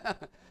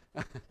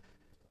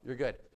 You're good.